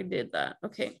sure that I did that.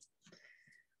 Okay,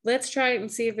 let's try it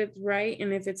and see if it's right.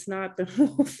 And if it's not, then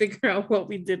we'll figure out what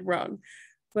we did wrong.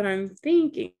 But I'm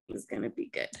thinking it's gonna be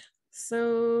good.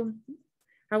 So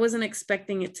I wasn't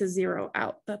expecting it to 0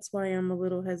 out. That's why I'm a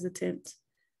little hesitant.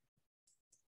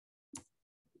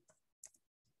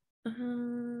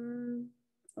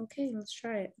 Okay, let's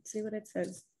try it. See what it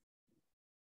says.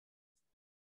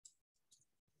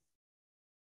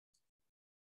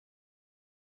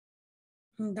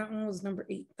 That one was number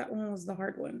 8. That one was the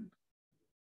hard one.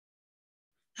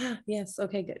 Yes,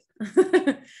 okay,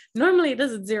 good. Normally it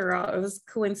doesn't 0 out. It was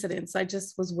coincidence. I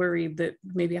just was worried that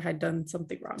maybe I had done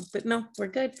something wrong, but no, we're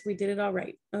good. We did it all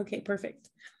right. Okay, perfect.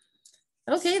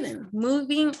 Okay, then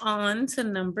moving on to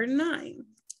number 9.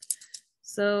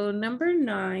 So number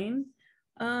 9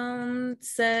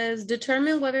 says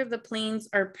determine whether the planes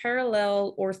are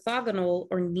parallel, orthogonal,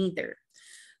 or neither.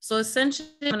 So essentially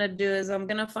what I'm going to do is I'm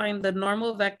going to find the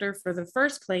normal vector for the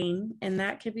first plane, and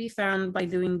that can be found by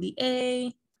doing the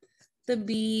A, the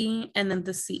B, and then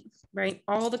the C, right?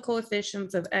 All the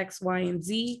coefficients of X, Y, and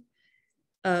Z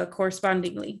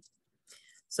correspondingly.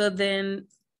 So then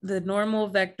the normal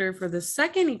vector for the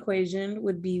second equation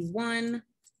would be 1,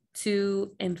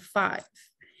 2, and 5.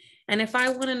 And if I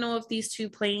want to know if these two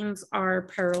planes are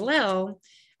parallel,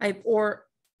 or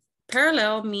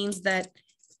parallel means that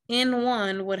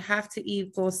N1 would have to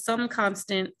equal some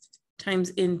constant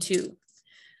times N2.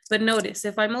 But notice,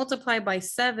 if I multiply by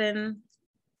 7,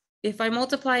 if I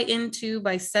multiply N2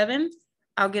 by 7,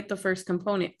 I'll get the first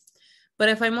component. But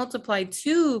if I multiply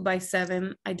 2 by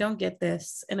 7, I don't get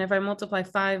this. And if I multiply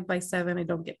 5 by 7, I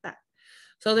don't get that.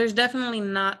 So there's definitely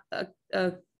not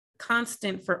a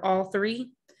constant for all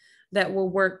three that will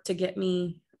work to get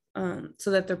me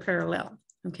so that they're parallel,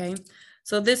 okay?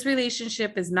 So this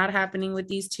relationship is not happening with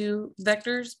these two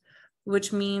vectors,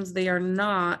 which means they are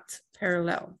not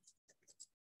parallel.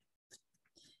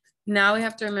 Now we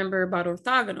have to remember about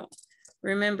orthogonal.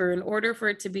 Remember, in order for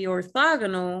it to be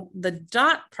orthogonal, the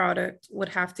dot product would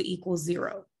have to equal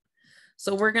 0.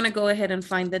 So we're going to go ahead and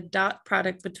find the dot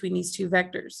product between these two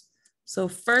vectors. So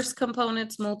first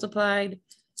components multiplied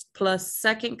plus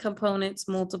second components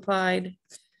multiplied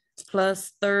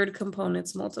plus third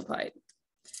components multiplied.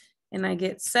 And I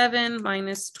get 7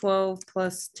 minus 12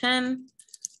 plus 10,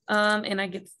 and I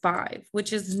get 5,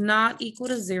 which is not equal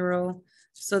to 0.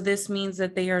 So this means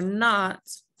that they are not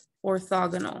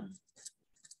orthogonal.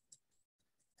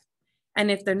 And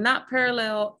if they're not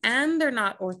parallel and they're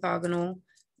not orthogonal,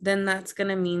 then that's going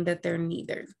to mean that they're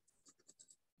neither.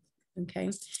 Okay.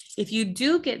 If you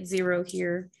do get 0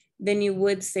 here, then you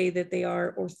would say that they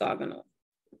are orthogonal.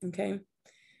 Okay.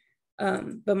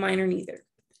 But mine are neither.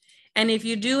 And if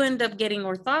you do end up getting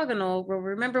orthogonal, well,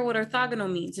 remember what orthogonal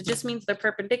means. It just means they're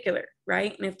perpendicular,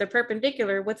 right? And if they're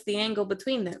perpendicular, what's the angle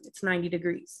between them? It's 90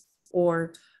 degrees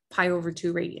or pi over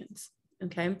 2 radians,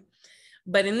 okay?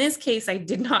 But in this case, I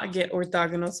did not get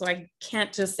orthogonal, so I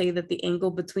can't just say that the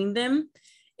angle between them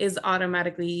is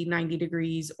automatically 90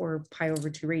 degrees or pi over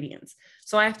 2 radians.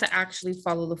 So I have to actually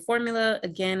follow the formula.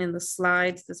 Again, in the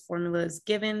slides, this formula is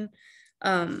given,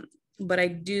 but I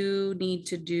do need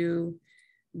to do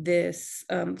this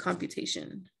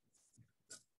computation.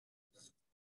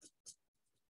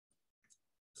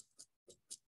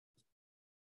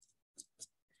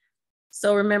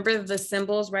 So remember the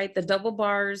symbols, right? The double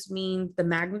bars mean the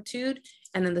magnitude,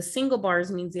 and then the single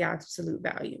bars means the absolute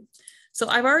value. So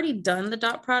I've already done the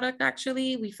dot product,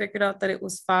 actually. We figured out that it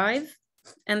was 5,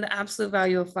 and the absolute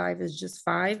value of 5 is just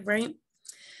 5, right?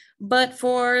 But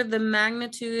for the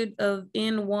magnitude of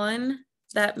N1,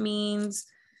 that means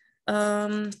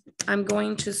I'm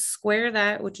going to square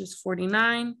that, which is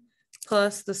 49,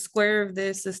 plus the square of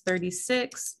this is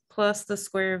 36, plus the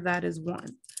square of that is 1.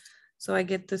 So I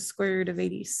get the square root of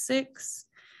 86.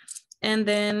 And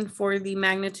then for the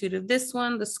magnitude of this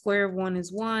one, the square of 1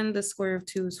 is 1, the square of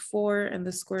 2 is 4, and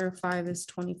the square of 5 is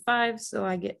 25. So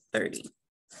I get 30.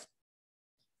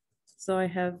 So I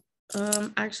have,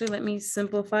 actually, let me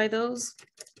simplify those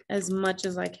as much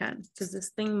as I can, because this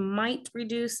thing might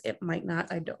reduce, it might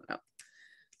not, I don't know.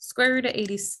 Square root of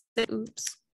 86,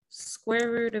 oops,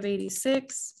 square root of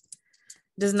 86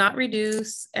 does not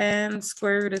reduce, and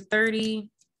square root of 30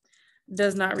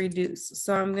 does not reduce.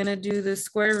 So I'm gonna do the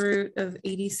square root of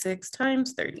 86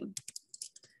 times 30,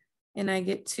 and I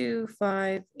get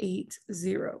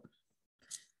 2580.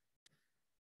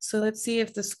 So let's see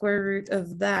if the square root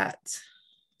of that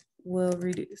will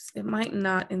reduce. It might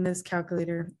not in this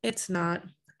calculator. It's not.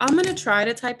 I'm gonna try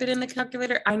to type it in the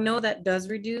calculator. I know that does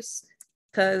reduce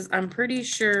because I'm pretty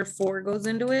sure 4 goes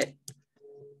into it.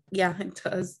 Yeah, it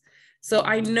does. So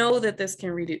I know that this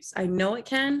can reduce. I know it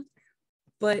can,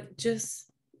 but just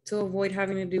to avoid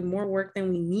having to do more work than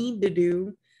we need to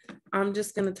do, I'm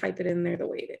just gonna type it in there the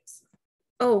way it is.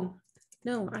 Oh,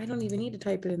 no, I don't even need to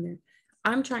type it in there.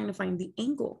 I'm trying to find the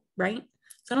angle, right?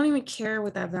 So I don't even care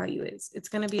what that value is. It's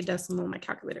gonna be a decimal in my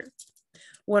calculator.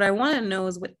 What I wanna know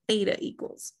is what theta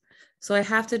equals. So I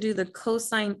have to do the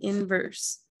cosine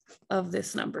inverse of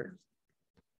this number.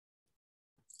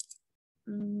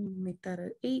 Make that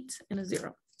an 8 and a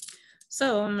 0.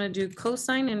 So I'm gonna do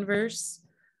cosine inverse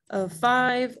of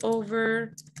 5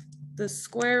 over the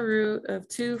square root of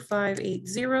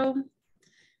 2580.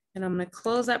 And I'm gonna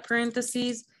close that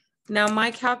parentheses. Now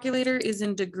my calculator is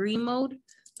in degree mode,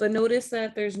 but notice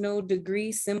that there's no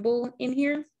degree symbol in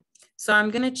here. So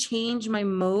I'm going to change my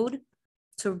mode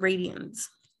to radians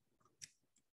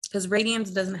because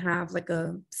radians doesn't have like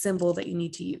a symbol that you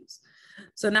need to use.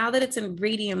 So now that it's in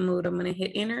radian mode, I'm going to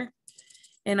hit enter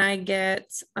and I get,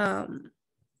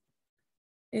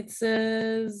 it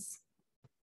says,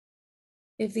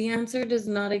 if the answer does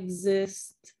not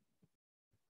exist,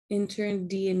 enter in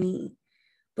D and E,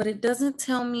 but it doesn't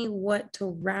tell me what to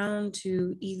round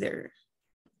to either.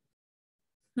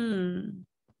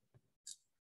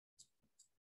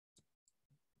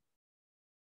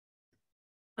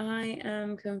 I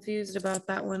am confused about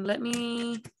that one. Let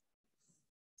me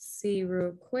see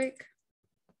real quick.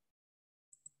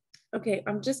 Okay,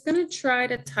 I'm just gonna try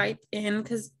to type in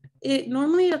because it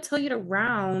normally it'll tell you to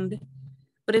round,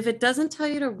 but if it doesn't tell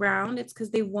you to round, it's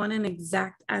because they want an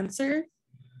exact answer.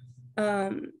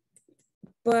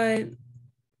 But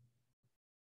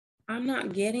I'm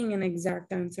not getting an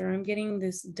exact answer. I'm getting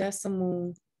this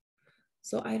decimal.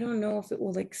 So I don't know if it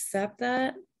will accept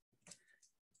that.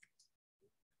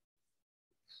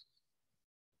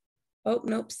 Oh,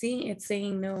 nope, see, it's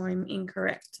saying no, I'm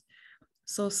incorrect.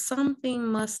 So something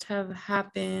must have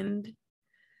happened.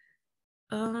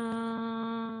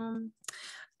 Oh,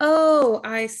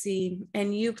 I see.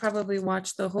 And you probably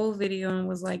watched the whole video and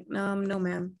was like, no,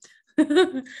 ma'am.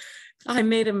 I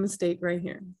made a mistake right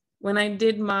here. When I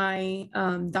did my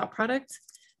dot product,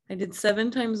 I did 7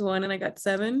 times 1 and I got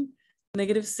 7,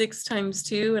 -6 times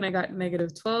 2 and I got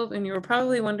 -12. And you were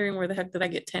probably wondering where the heck did I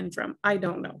get 10 from? I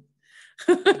don't know.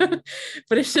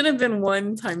 But it should have been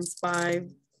 1 times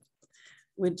 5,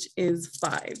 which is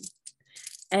 5.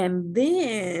 And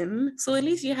then, so at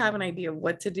least you have an idea of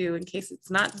what to do in case it's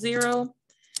not 0.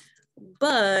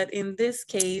 But in this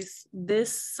case,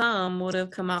 this sum would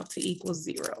have come out to equal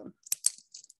 0.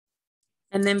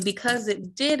 And then because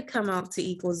it did come out to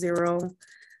equal 0,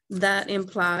 that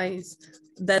implies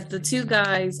that the two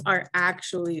guys are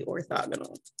actually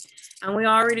orthogonal. And we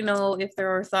already know if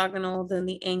they're orthogonal, then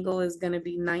the angle is going to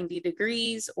be 90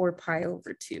 degrees or pi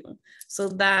over 2. So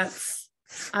that's,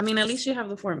 I mean, at least you have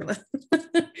the formula,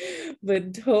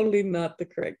 but totally not the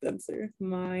correct answer.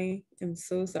 I'm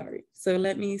so sorry. So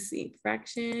let me see,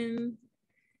 fraction,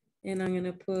 and I'm going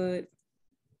to put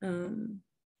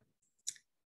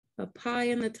a pi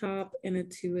in the top and a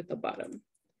 2 at the bottom.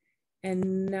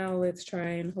 And now let's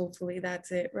try and hopefully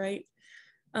that's it, right?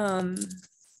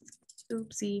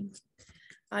 Oopsie.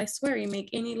 I swear you make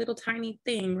any little tiny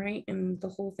thing, right? And the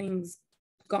whole thing's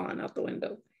gone out the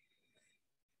window.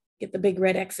 Get the big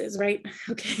red X's, right?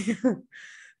 Okay.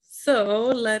 So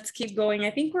let's keep going.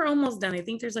 I think we're almost done. I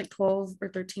think there's like 12 or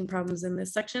 13 problems in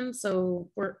this section. So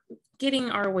we're getting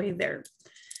our way there.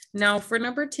 Now for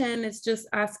number 10, it's just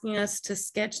asking us to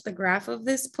sketch the graph of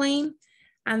this plane.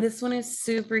 And this one is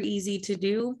super easy to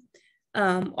do.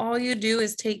 All you do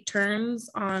is take turns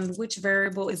on which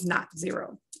variable is not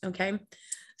 0, okay?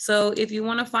 So if you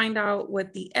want to find out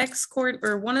what the x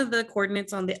or one of the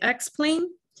coordinates on the x plane,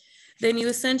 then you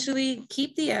essentially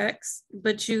keep the x,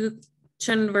 but you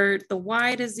convert the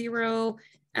y to 0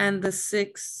 and the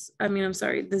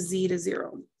the z to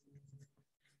 0.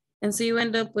 And so you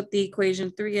end up with the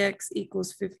equation 3x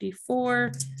equals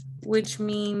 54, which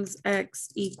means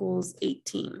x equals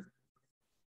 18.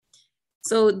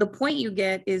 So the point you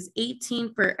get is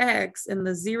 18 for x and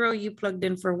the 0 you plugged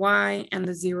in for y and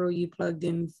the 0 you plugged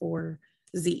in for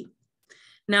z.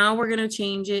 Now we're going to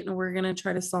change it and we're going to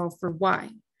try to solve for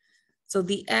y. So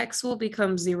the x will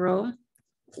become 0,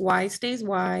 y stays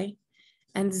y,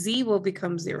 and z will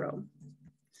become 0.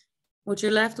 What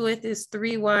you're left with is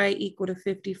 3y equal to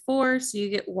 54. So you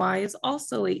get y is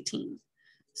also 18.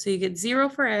 So you get 0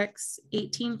 for x,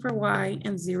 18 for y,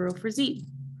 and 0 for z.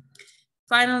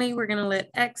 Finally, we're going to let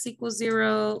x equal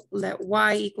 0, let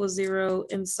y equal 0,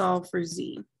 and solve for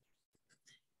z.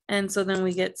 And so then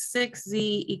we get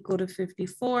 6z equal to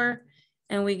 54,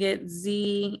 and we get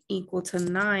z equal to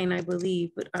 9, I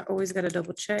believe, but I always got to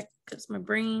double check because my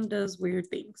brain does weird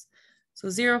things. So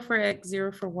 0 for x,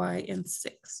 0 for y, and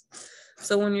 6.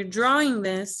 So when you're drawing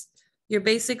this, you're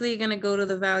basically going to go to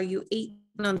the value 8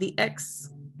 on the x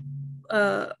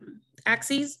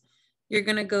axis. You're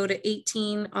going to go to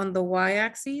 18 on the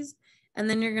y-axis, and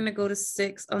then you're going to go to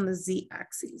 6 on the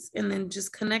z-axis, and then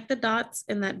just connect the dots,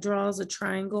 and that draws a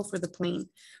triangle for the plane.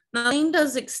 Now, the plane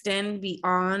does extend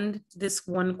beyond this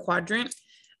one quadrant.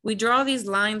 We draw these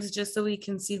lines just so we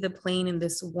can see the plane in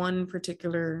this one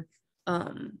particular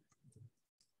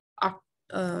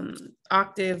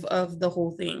octave of the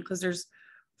whole thing, because there's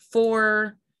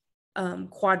 4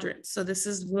 quadrants. So this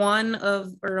is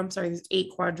there's 8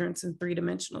 quadrants in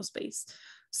 3-dimensional space.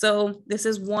 So this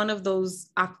is one of those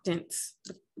octants,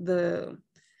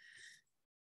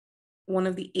 one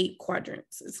of the 8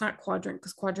 quadrants. It's not quadrant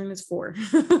because quadrant is 4,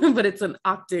 but it's an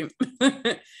octant.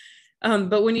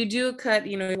 But when you do a cut,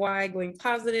 you know, Y going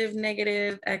positive,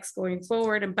 negative, X going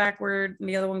forward and backward, and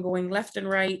the other one going left and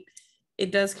right,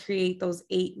 it does create those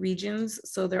 8 regions.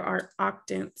 So there are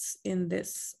octants in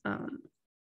this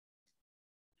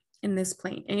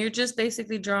plane. And you're just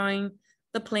basically drawing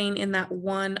the plane in that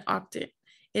one octant.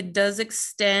 It does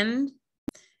extend,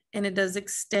 and it does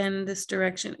extend this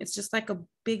direction. It's just like a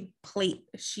big plate,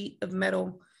 a sheet of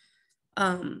metal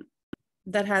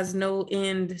that has no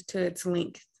end to its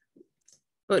length.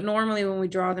 But normally when we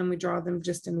draw them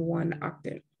just in one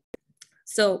octant.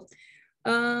 So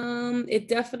it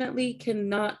definitely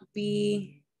cannot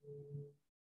be,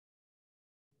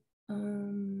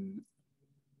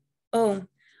 oh,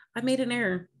 I made an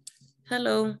error.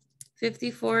 Hello,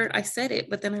 54, I said it,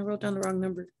 but then I wrote down the wrong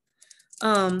number.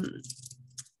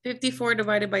 54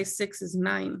 divided by 6 is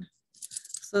 9.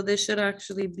 So this should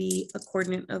actually be a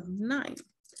coordinate of 9.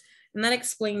 And that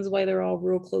explains why they're all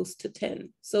real close to 10.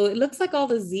 So it looks like all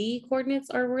the Z coordinates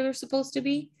are where they're supposed to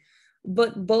be,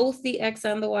 but both the X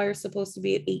and the Y are supposed to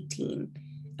be at 18.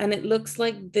 And it looks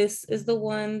like this is the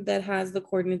one that has the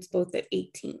coordinates both at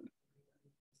 18,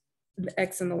 the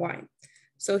X and the Y.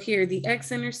 So here the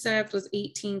X-intercept was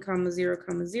 18,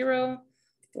 0, 0.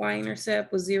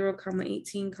 Y-intercept was 0,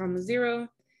 18, 0.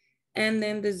 And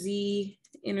then the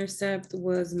Z-intercept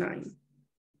was 9.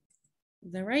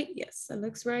 Is that right? Yes, that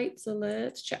looks right. So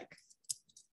let's check.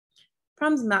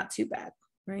 Problem's not too bad,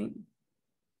 right?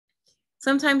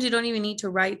 Sometimes you don't even need to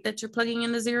write that you're plugging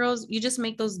in the zeros. You just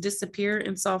make those disappear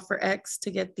and solve for X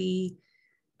to get the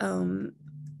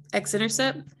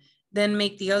X-intercept. Then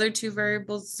make the other 2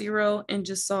 variables 0 and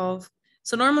just solve.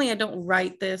 So normally I don't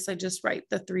write this. I just write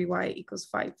the 3y equals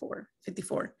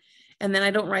 54. And then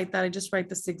I don't write that. I just write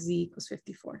the 6z equals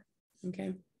 54.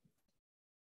 Okay.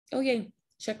 Oh, yay.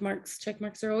 Check marks. Check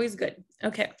marks are always good.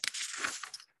 Okay.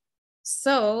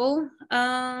 So,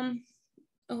 oh,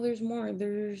 there's more.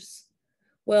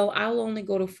 Well, I'll only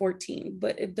go to 14,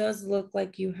 but it does look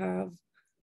like you have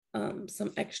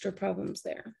some extra problems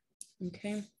there.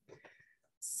 Okay.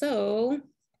 So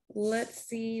let's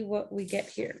see what we get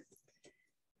here.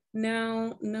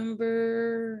 Now,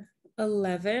 number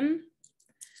 11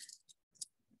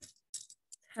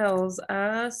 tells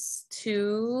us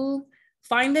to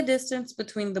find the distance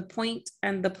between the point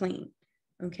and the plane,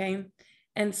 okay?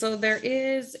 And so there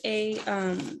is a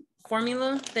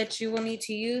formula that you will need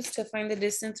to use to find the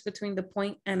distance between the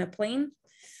point and a plane.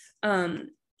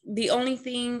 The only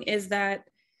thing is that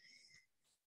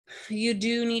you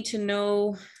do need to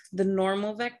know the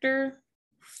normal vector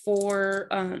for,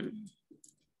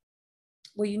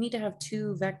 well, you need to have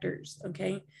 2 vectors,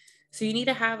 okay? So you need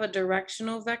to have a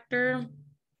directional vector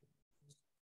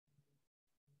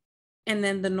and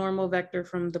then the normal vector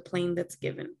from the plane that's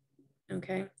given,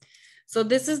 okay? So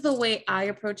this is the way I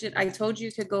approach it. I told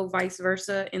you to go vice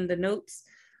versa in the notes,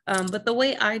 but the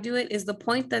way I do it is the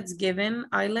point that's given,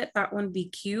 I let that one be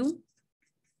Q.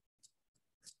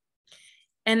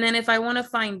 And then if I want to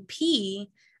find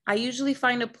P, I usually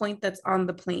find a point that's on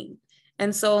the plane.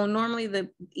 And so normally the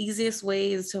easiest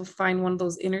way is to find one of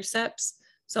those intercepts.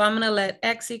 So I'm going to let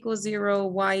X equal 0,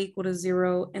 Y equal to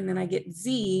 0, and then I get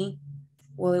Z.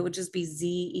 Well, it would just be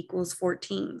Z equals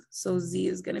 14. So Z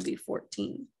is going to be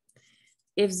 14.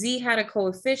 If Z had a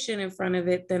coefficient in front of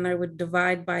it, then I would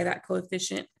divide by that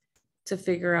coefficient to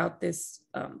figure out this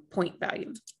point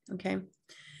value, okay?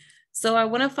 So I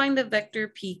want to find the vector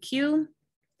PQ.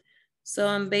 So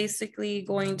I'm basically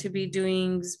going to be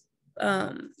doing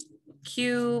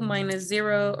Q minus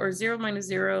 0, or 0 minus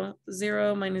 0,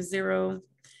 0 minus 0,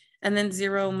 and then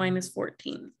 0 minus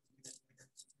 14.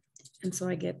 And so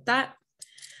I get that.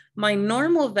 My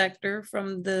normal vector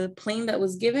from the plane that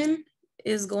was given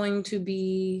is going to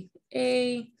be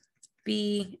A,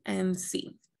 B, and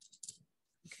C.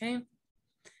 Okay.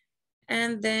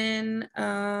 And then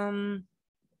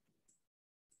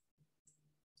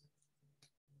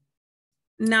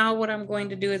now what I'm going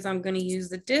to do is I'm going to use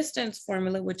the distance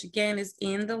formula, which again is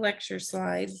in the lecture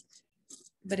slides,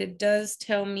 but it does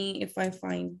tell me if I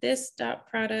find this dot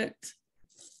product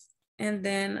and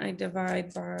then I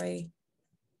divide by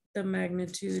the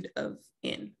magnitude of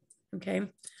n, okay?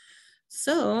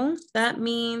 So that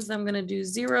means I'm gonna do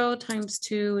 0 times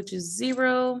 2, which is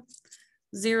 0,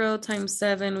 0 times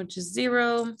 7, which is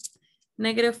 0,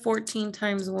 negative 14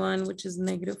 times 1, which is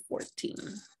negative 14.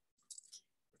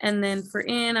 And then for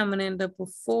n, I'm gonna end up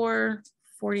with 4,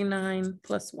 49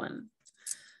 plus 1.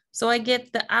 So I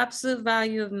get the absolute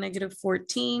value of negative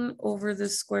 14 over the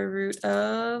square root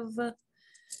of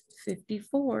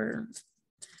 54.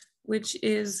 which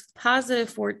is positive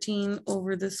 14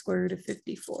 over the square root of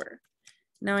 54.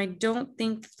 Now, I don't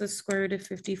think the square root of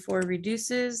 54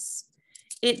 reduces.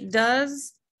 It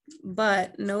does,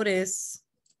 but notice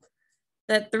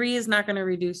that 3 is not going to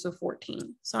reduce to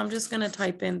 14. So I'm just going to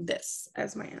type in this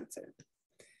as my answer.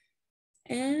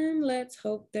 And let's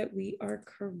hope that we are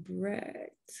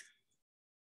correct.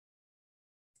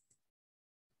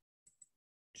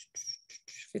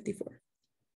 54.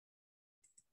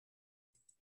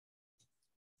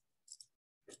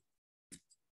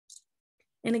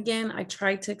 And again, I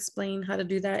tried to explain how to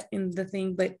do that in the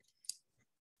thing, but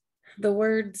the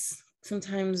words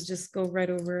sometimes just go right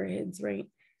over our heads, right?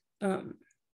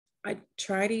 I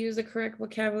try to use the correct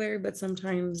vocabulary, but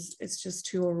sometimes it's just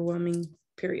too overwhelming,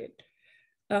 period.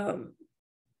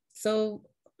 So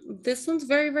this one's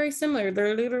very, very similar.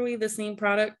 They're literally the same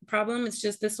problem. It's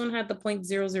just this one had the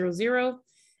 0.000,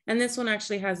 and this one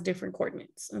actually has different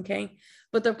coordinates, okay?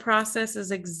 But the process is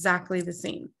exactly the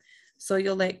same. So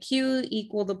you'll let Q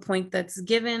equal the point that's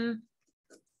given.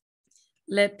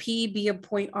 Let P be a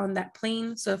point on that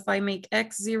plane. So if I make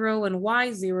X 0 and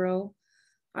Y 0,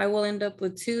 I will end up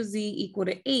with 2Z equal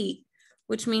to 8,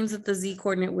 which means that the Z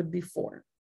coordinate would be 4,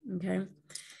 okay?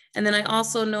 And then I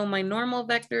also know my normal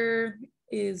vector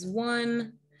is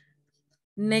 1,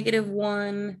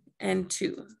 -1, and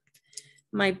 2.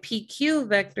 My PQ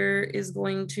vector is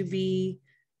going to be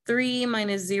 3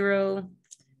 minus 0,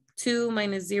 2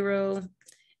 minus 0,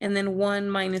 and then 1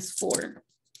 minus 4.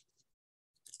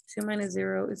 2 minus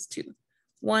 0 is 2.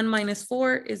 1 minus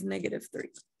 4 is -3.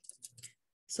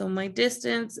 So my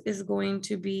distance is going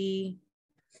to be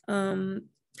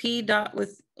P dot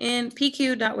within,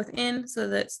 PQ dot within. So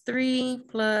that's 3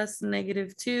 plus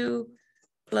 -2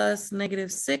 plus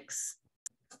 -6.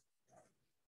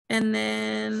 And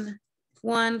then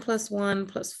 1 plus 1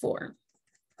 plus 4.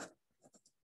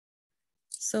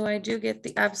 So I do get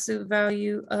the absolute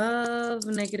value of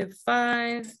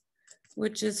 -5,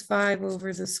 which is 5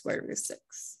 over the square root of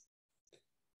 6.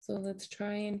 So let's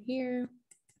try in here.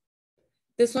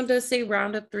 This one does say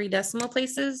round up 3 decimal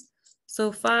places.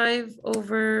 So 5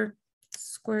 over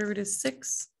square root of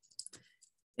 6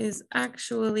 is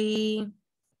actually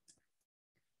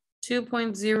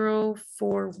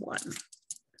 2.041.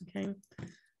 Okay,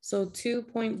 so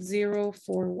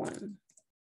 2.041.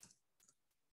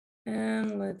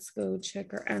 And let's go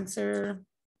check our answer.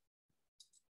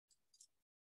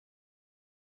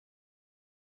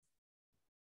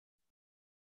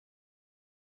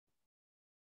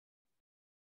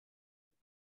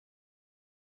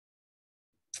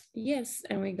 Yes,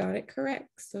 and we got it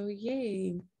correct, so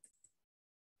yay.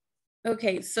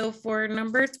 Okay, so for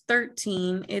number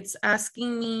 13, it's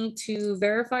asking me to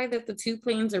verify that the two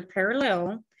planes are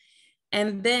parallel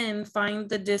and then find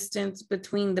the distance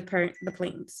between the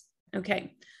planes.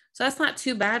 Okay, so that's not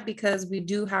too bad because we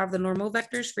do have the normal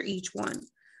vectors for each one.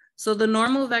 So the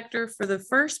normal vector for the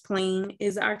first plane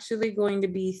is actually going to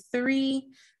be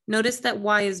 3. Notice that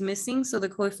y is missing, so the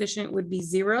coefficient would be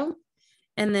 0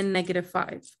 and then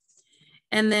 -5.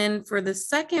 And then for the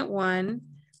second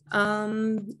one,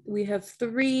 we have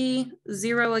 3,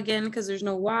 0 again, because there's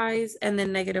no y's, and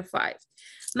then -5.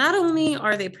 Not only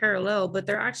are they parallel, but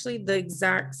they're actually the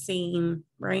exact same,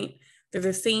 right? They're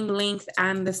the same length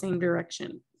and the same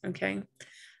direction, okay?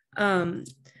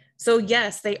 So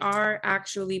yes, they are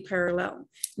actually parallel.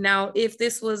 Now, if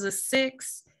this was a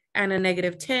 6 and a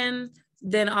 -10,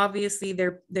 then obviously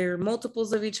they're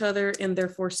multiples of each other and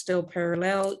therefore still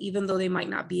parallel, even though they might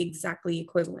not be exactly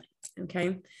equivalent,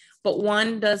 okay? But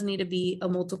one does need to be a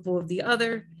multiple of the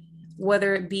other,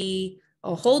 whether it be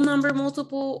a whole number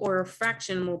multiple or a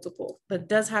fraction multiple, but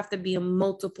does have to be a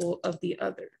multiple of the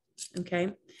other,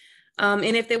 okay?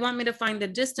 And if they want me to find the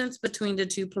distance between the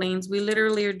two planes, we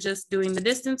literally are just doing the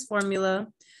distance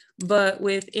formula, but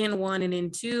with N1 and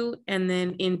N2, and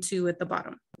then N2 at the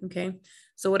bottom, okay?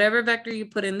 So whatever vector you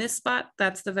put in this spot,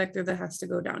 that's the vector that has to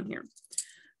go down here.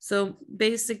 So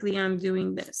basically I'm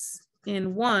doing this,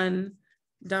 N1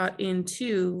 dot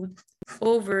N2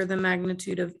 over the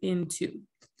magnitude of N2,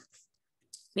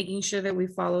 making sure that we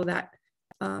follow that,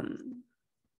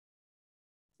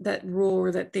 that rule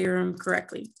or that theorem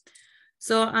correctly.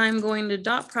 So I'm going to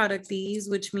dot product these,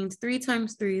 which means 3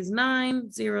 times 3 is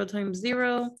 9, 0 times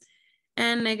 0,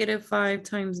 and -5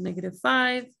 times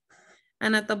 -5.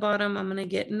 And at the bottom, I'm going to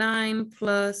get 9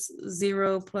 plus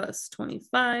 0 plus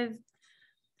 25.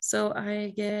 So I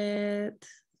get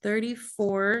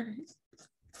 34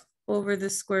 over the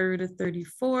square root of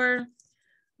 34,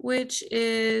 which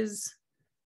is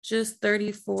just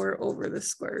 34 over the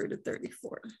square root of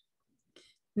 34.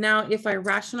 Now, if I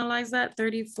rationalize that,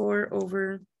 34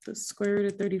 over the square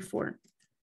root of 34,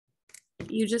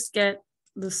 you just get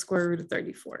the square root of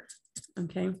 34,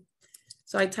 okay?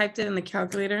 So I typed it in the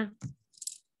calculator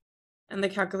and the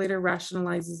calculator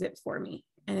rationalizes it for me.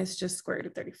 And it's just square root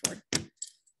of 34.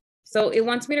 So it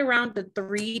wants me to round to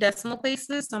 3 decimal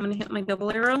places. So I'm gonna hit my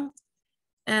double arrow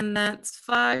and that's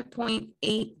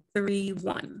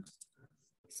 5.831.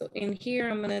 So in here,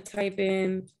 I'm gonna type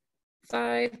in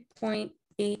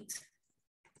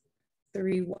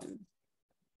 5.831.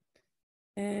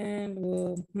 And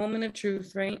we'll, moment of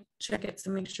truth, right? Check it to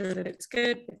make sure that it's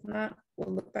good. If not,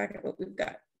 we'll look back at what we've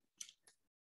got.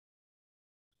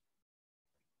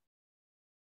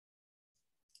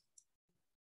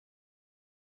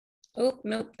 Oh,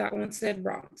 nope, that one said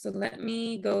wrong. So let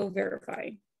me go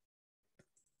verify.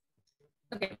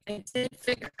 Okay, I did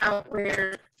figure out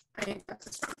where I got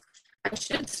this wrong. I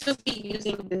should still be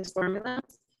using this formula,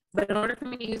 but in order for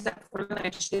me to use that formula,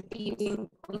 I should be using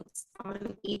points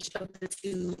on each of the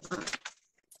 2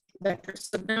 vectors.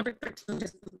 So number 13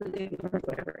 just completely ignored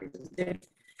whatever I just did.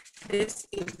 This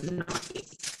is not it.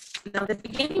 Now the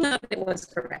beginning of it was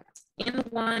correct.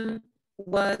 N1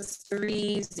 was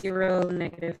 3, 0,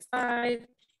 negative 5.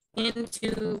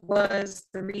 N2 was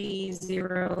 3,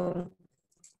 0,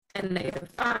 and negative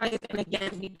 5. And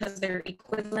again, because they're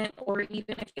equivalent, or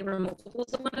even if they were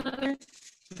multiples of one another,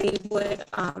 they would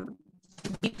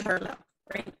be parallel,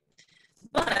 right?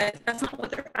 But that's not what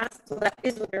they're asking. So that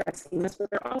is what they're asking us. What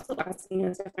they're also asking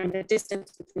us to find the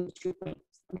distance between the 2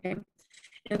 points, okay?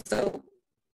 And so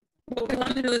what we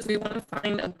want to do is we want to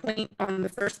find a point on the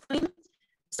first plane.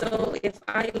 So if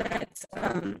I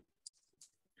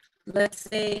let's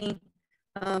say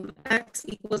x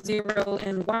equals 0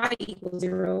 and y equals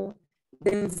 0,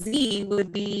 then z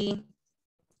would be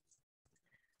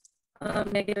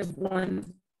negative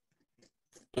 1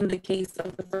 in the case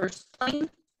of the first plane.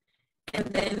 And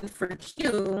then for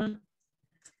q,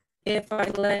 if I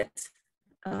let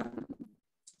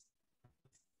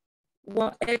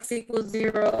x equals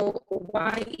 0,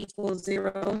 y equals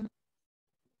 0,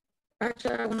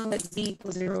 actually I want to let z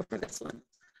equals 0 for this one.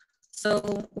 So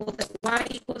we'll let y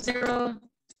equals 0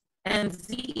 and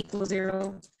z equals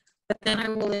 0, but then I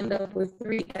will end up with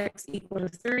 3x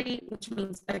equals 3, which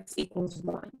means x equals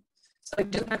 1. So I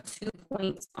do have 2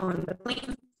 points on the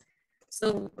plane.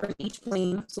 So for each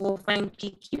plane, so we'll find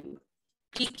PQ.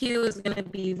 PQ is going to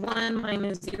be 1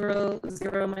 minus 0,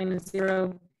 0 minus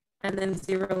 0, and then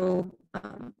 0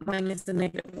 minus the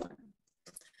negative 1.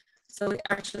 So we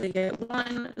actually get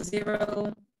 1,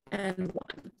 0, and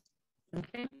 1.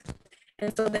 Okay.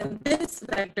 And so then this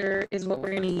vector is what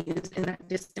we're going to use in that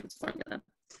distance formula.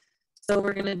 So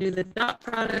we're going to do the dot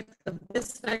product of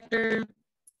this vector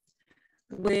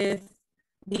with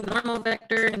the normal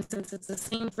vector, and since it's the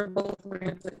same for both, we're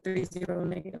going to put 3, 0,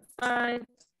 negative 5.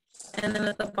 And then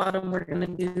at the bottom, we're going to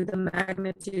do the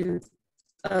magnitude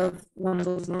of one of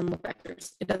those normal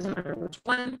vectors. It doesn't matter which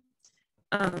one.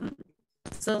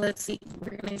 So let's see,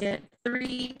 we're going to get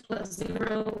 3 plus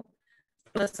 0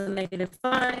 plus a negative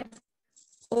 5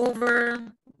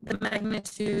 over the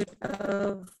magnitude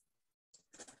of,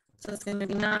 so it's going to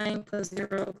be 9 plus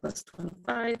 0 plus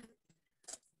 25.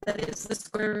 That is the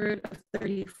square root of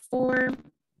 34,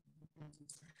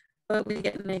 but we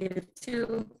get negative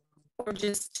 2, or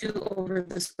just 2 over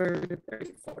the square root of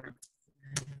 34.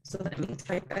 So let me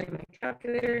type that in my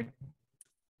calculator.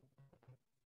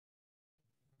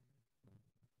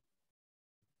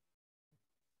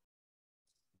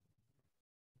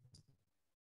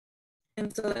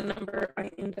 And so the number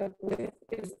I end up with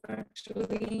is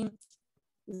actually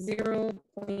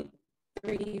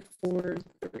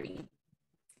 0.343.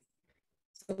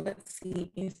 So let's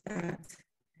see if that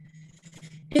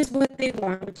is what they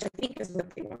want, which I think is what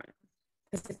they want.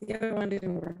 Because if the other one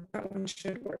didn't work, that one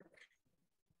should work.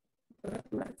 But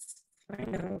let's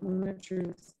find out when the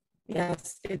truth.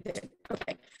 Yes, it did.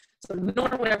 Okay. So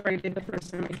ignore whatever I did the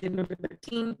first time I did number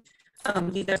 13.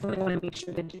 You definitely want to make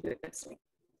sure that you do it this way.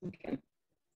 Okay.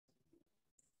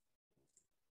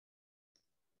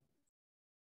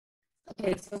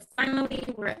 Okay, so finally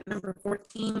we're at number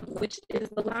 14, which is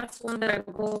the last one that I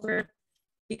will go over,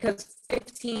 because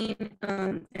 15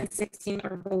 and 16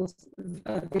 are both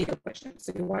video questions.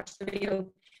 So you watch the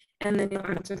video and then you'll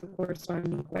answer the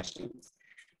corresponding questions.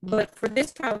 But for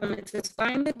this problem, it says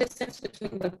find the distance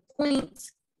between the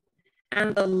point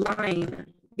and the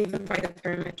line given by the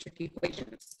parametric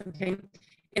equations, okay?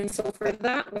 And so for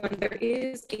that one, there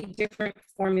is a different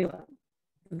formula,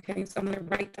 okay? So I'm gonna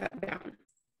write that down.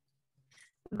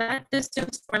 That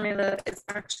distance formula is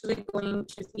actually going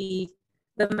to be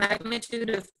the magnitude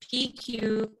of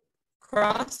PQ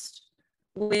crossed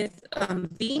with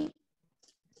V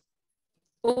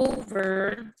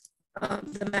over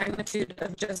the magnitude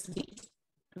of just V,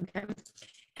 okay?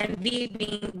 And V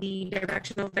being the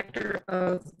directional vector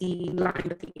of the line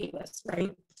that they gave us,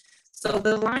 right? So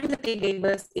the line that they gave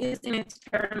us is in its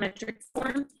parametric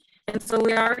form. And so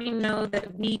we already know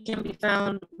that V can be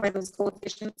found by those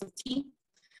coefficients of T.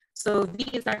 So V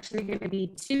is actually going to be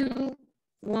 2,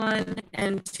 1,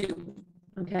 and 2,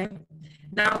 okay?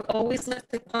 Now always let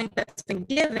the point that's been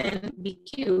given be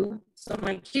Q. So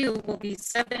my Q will be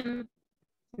 7,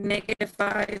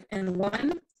 -5, and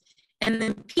 1. And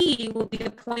then P will be a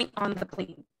point on the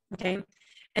plane, okay?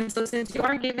 And so since you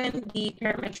are given the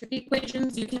parametric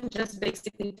equations, you can just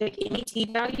basically pick any T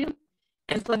value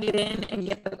and plug it in and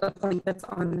get the point that's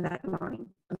on that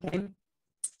line, okay?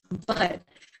 But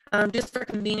just for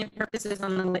convenient purposes,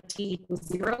 I'm gonna let T equal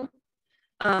 0.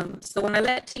 So when I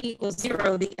let T equal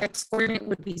 0, the X coordinate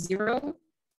would be 0,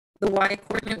 the Y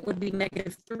coordinate would be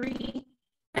 -3,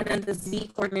 and then the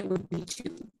Z coordinate would be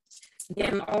 2.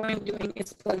 Again, all I'm doing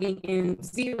is plugging in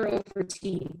 0 for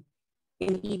T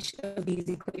in each of these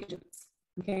equations,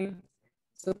 okay?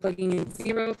 So plugging in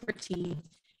 0 for T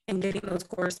and getting those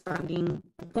corresponding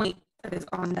point that is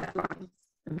on that line,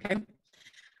 okay?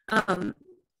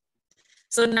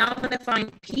 So now I'm gonna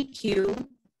find PQ,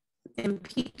 and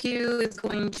PQ is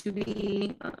going to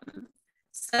be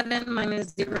 7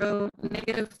 - 0,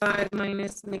 -5 -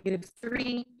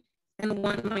 -3, and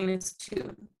 1 -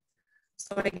 2.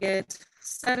 So I get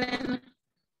 7,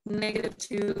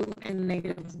 -2, and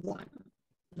 -1,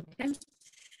 okay?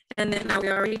 And then now we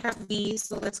already have V,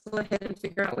 so let's go ahead and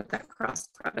figure out what that cross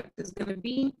product is gonna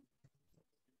be.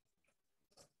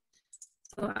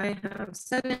 So I have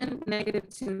 7,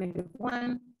 -2,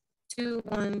 -1, 2,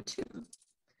 1, 2.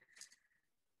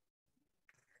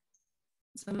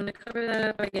 So I'm gonna cover that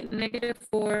up. I get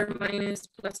 -4 minus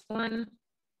 +1.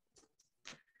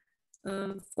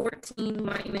 14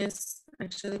 minus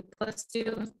actually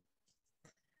 +2,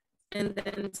 and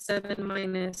then 7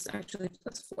 minus actually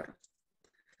 +4.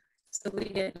 So we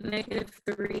get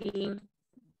 -3,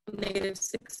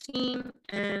 -16,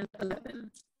 and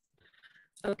 11.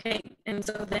 Okay, and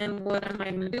so then what am I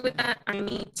going to do with that? I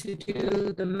need to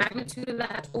do the magnitude of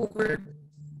that over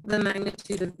the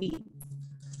magnitude of V.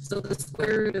 So the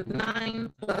square root of 9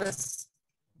 plus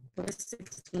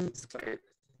 16 squared.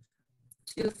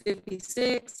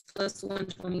 256 plus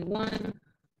 121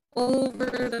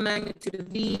 over the magnitude of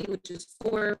V, which is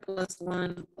 4 plus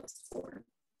 1 plus 4.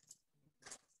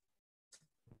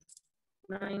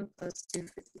 9 plus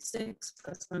 256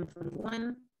 plus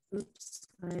 121. Oops,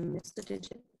 I missed a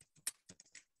digit.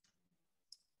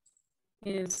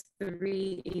 Is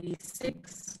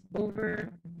 386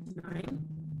 over 9.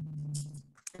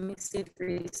 Let me see if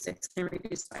 386 can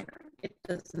reduce by 9. It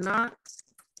does not.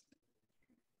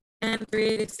 And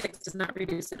 386 does not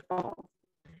reduce at all.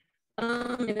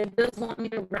 And it does want me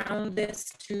to round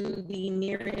this to the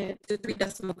nearest, to 3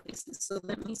 decimal places. So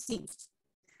let me see.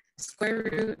 Square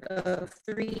root of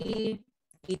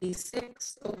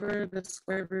 386 over the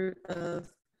square root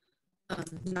of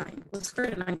 9. Well, square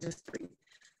root of 9 is 3.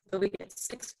 So we get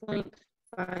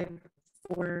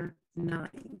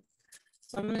 6.549.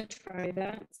 So I'm going to try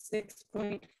that,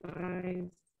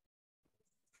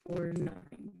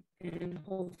 6.549. And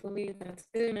hopefully that's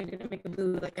good. And I didn't make a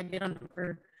boo like I did on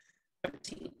number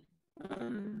 13.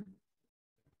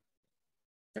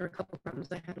 There were a couple of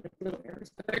problems I had with little errors,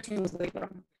 but 13 was way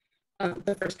wrong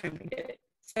the first time I did it.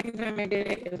 Second time I did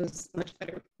it, it was much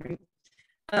better, right?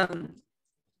 I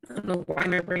don't know why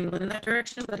my brain went in that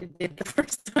direction, but it did the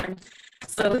first time.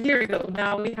 So here we go.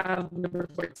 Now we have number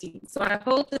 14. So I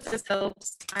hope that this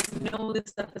helps. I know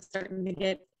this stuff is starting to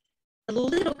get a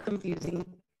little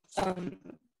confusing.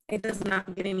 It does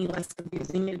not get any less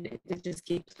confusing. It just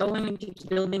keeps going and keeps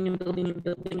building and building and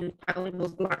building and piling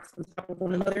those blocks on top of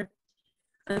one another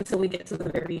until we get to the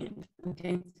very end,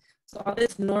 okay? So all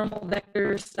this normal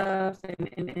vector stuff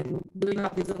and doing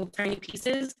all these little tiny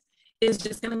pieces is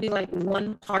just gonna be like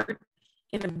one part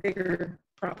in a bigger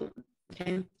problem,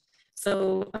 okay?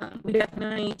 So we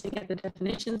definitely need to get the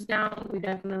definitions down. We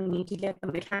definitely need to get the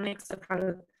mechanics of how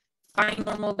to find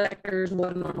normal vectors,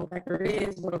 what a normal vector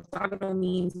is, what orthogonal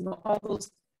means, you know, all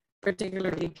those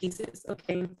particular pieces,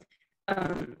 okay?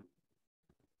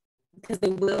 Because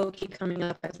they will keep coming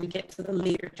up as we get to the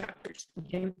later chapters,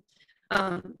 okay?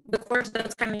 The course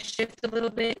does kind of shift a little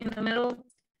bit in the middle.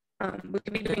 We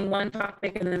could be doing one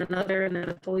topic and then another and then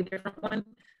a totally different one,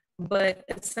 but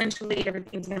essentially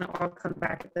everything's gonna all come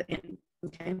back at the end,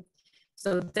 okay?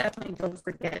 So definitely don't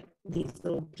forget these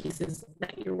little pieces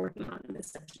that you're working on in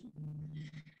this section.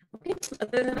 Okay,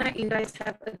 other than that, you guys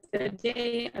have a good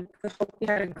day. I hope you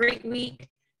had a great week.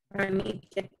 I need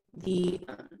to get the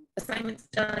assignments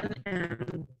done,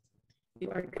 and you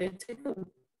are good to go.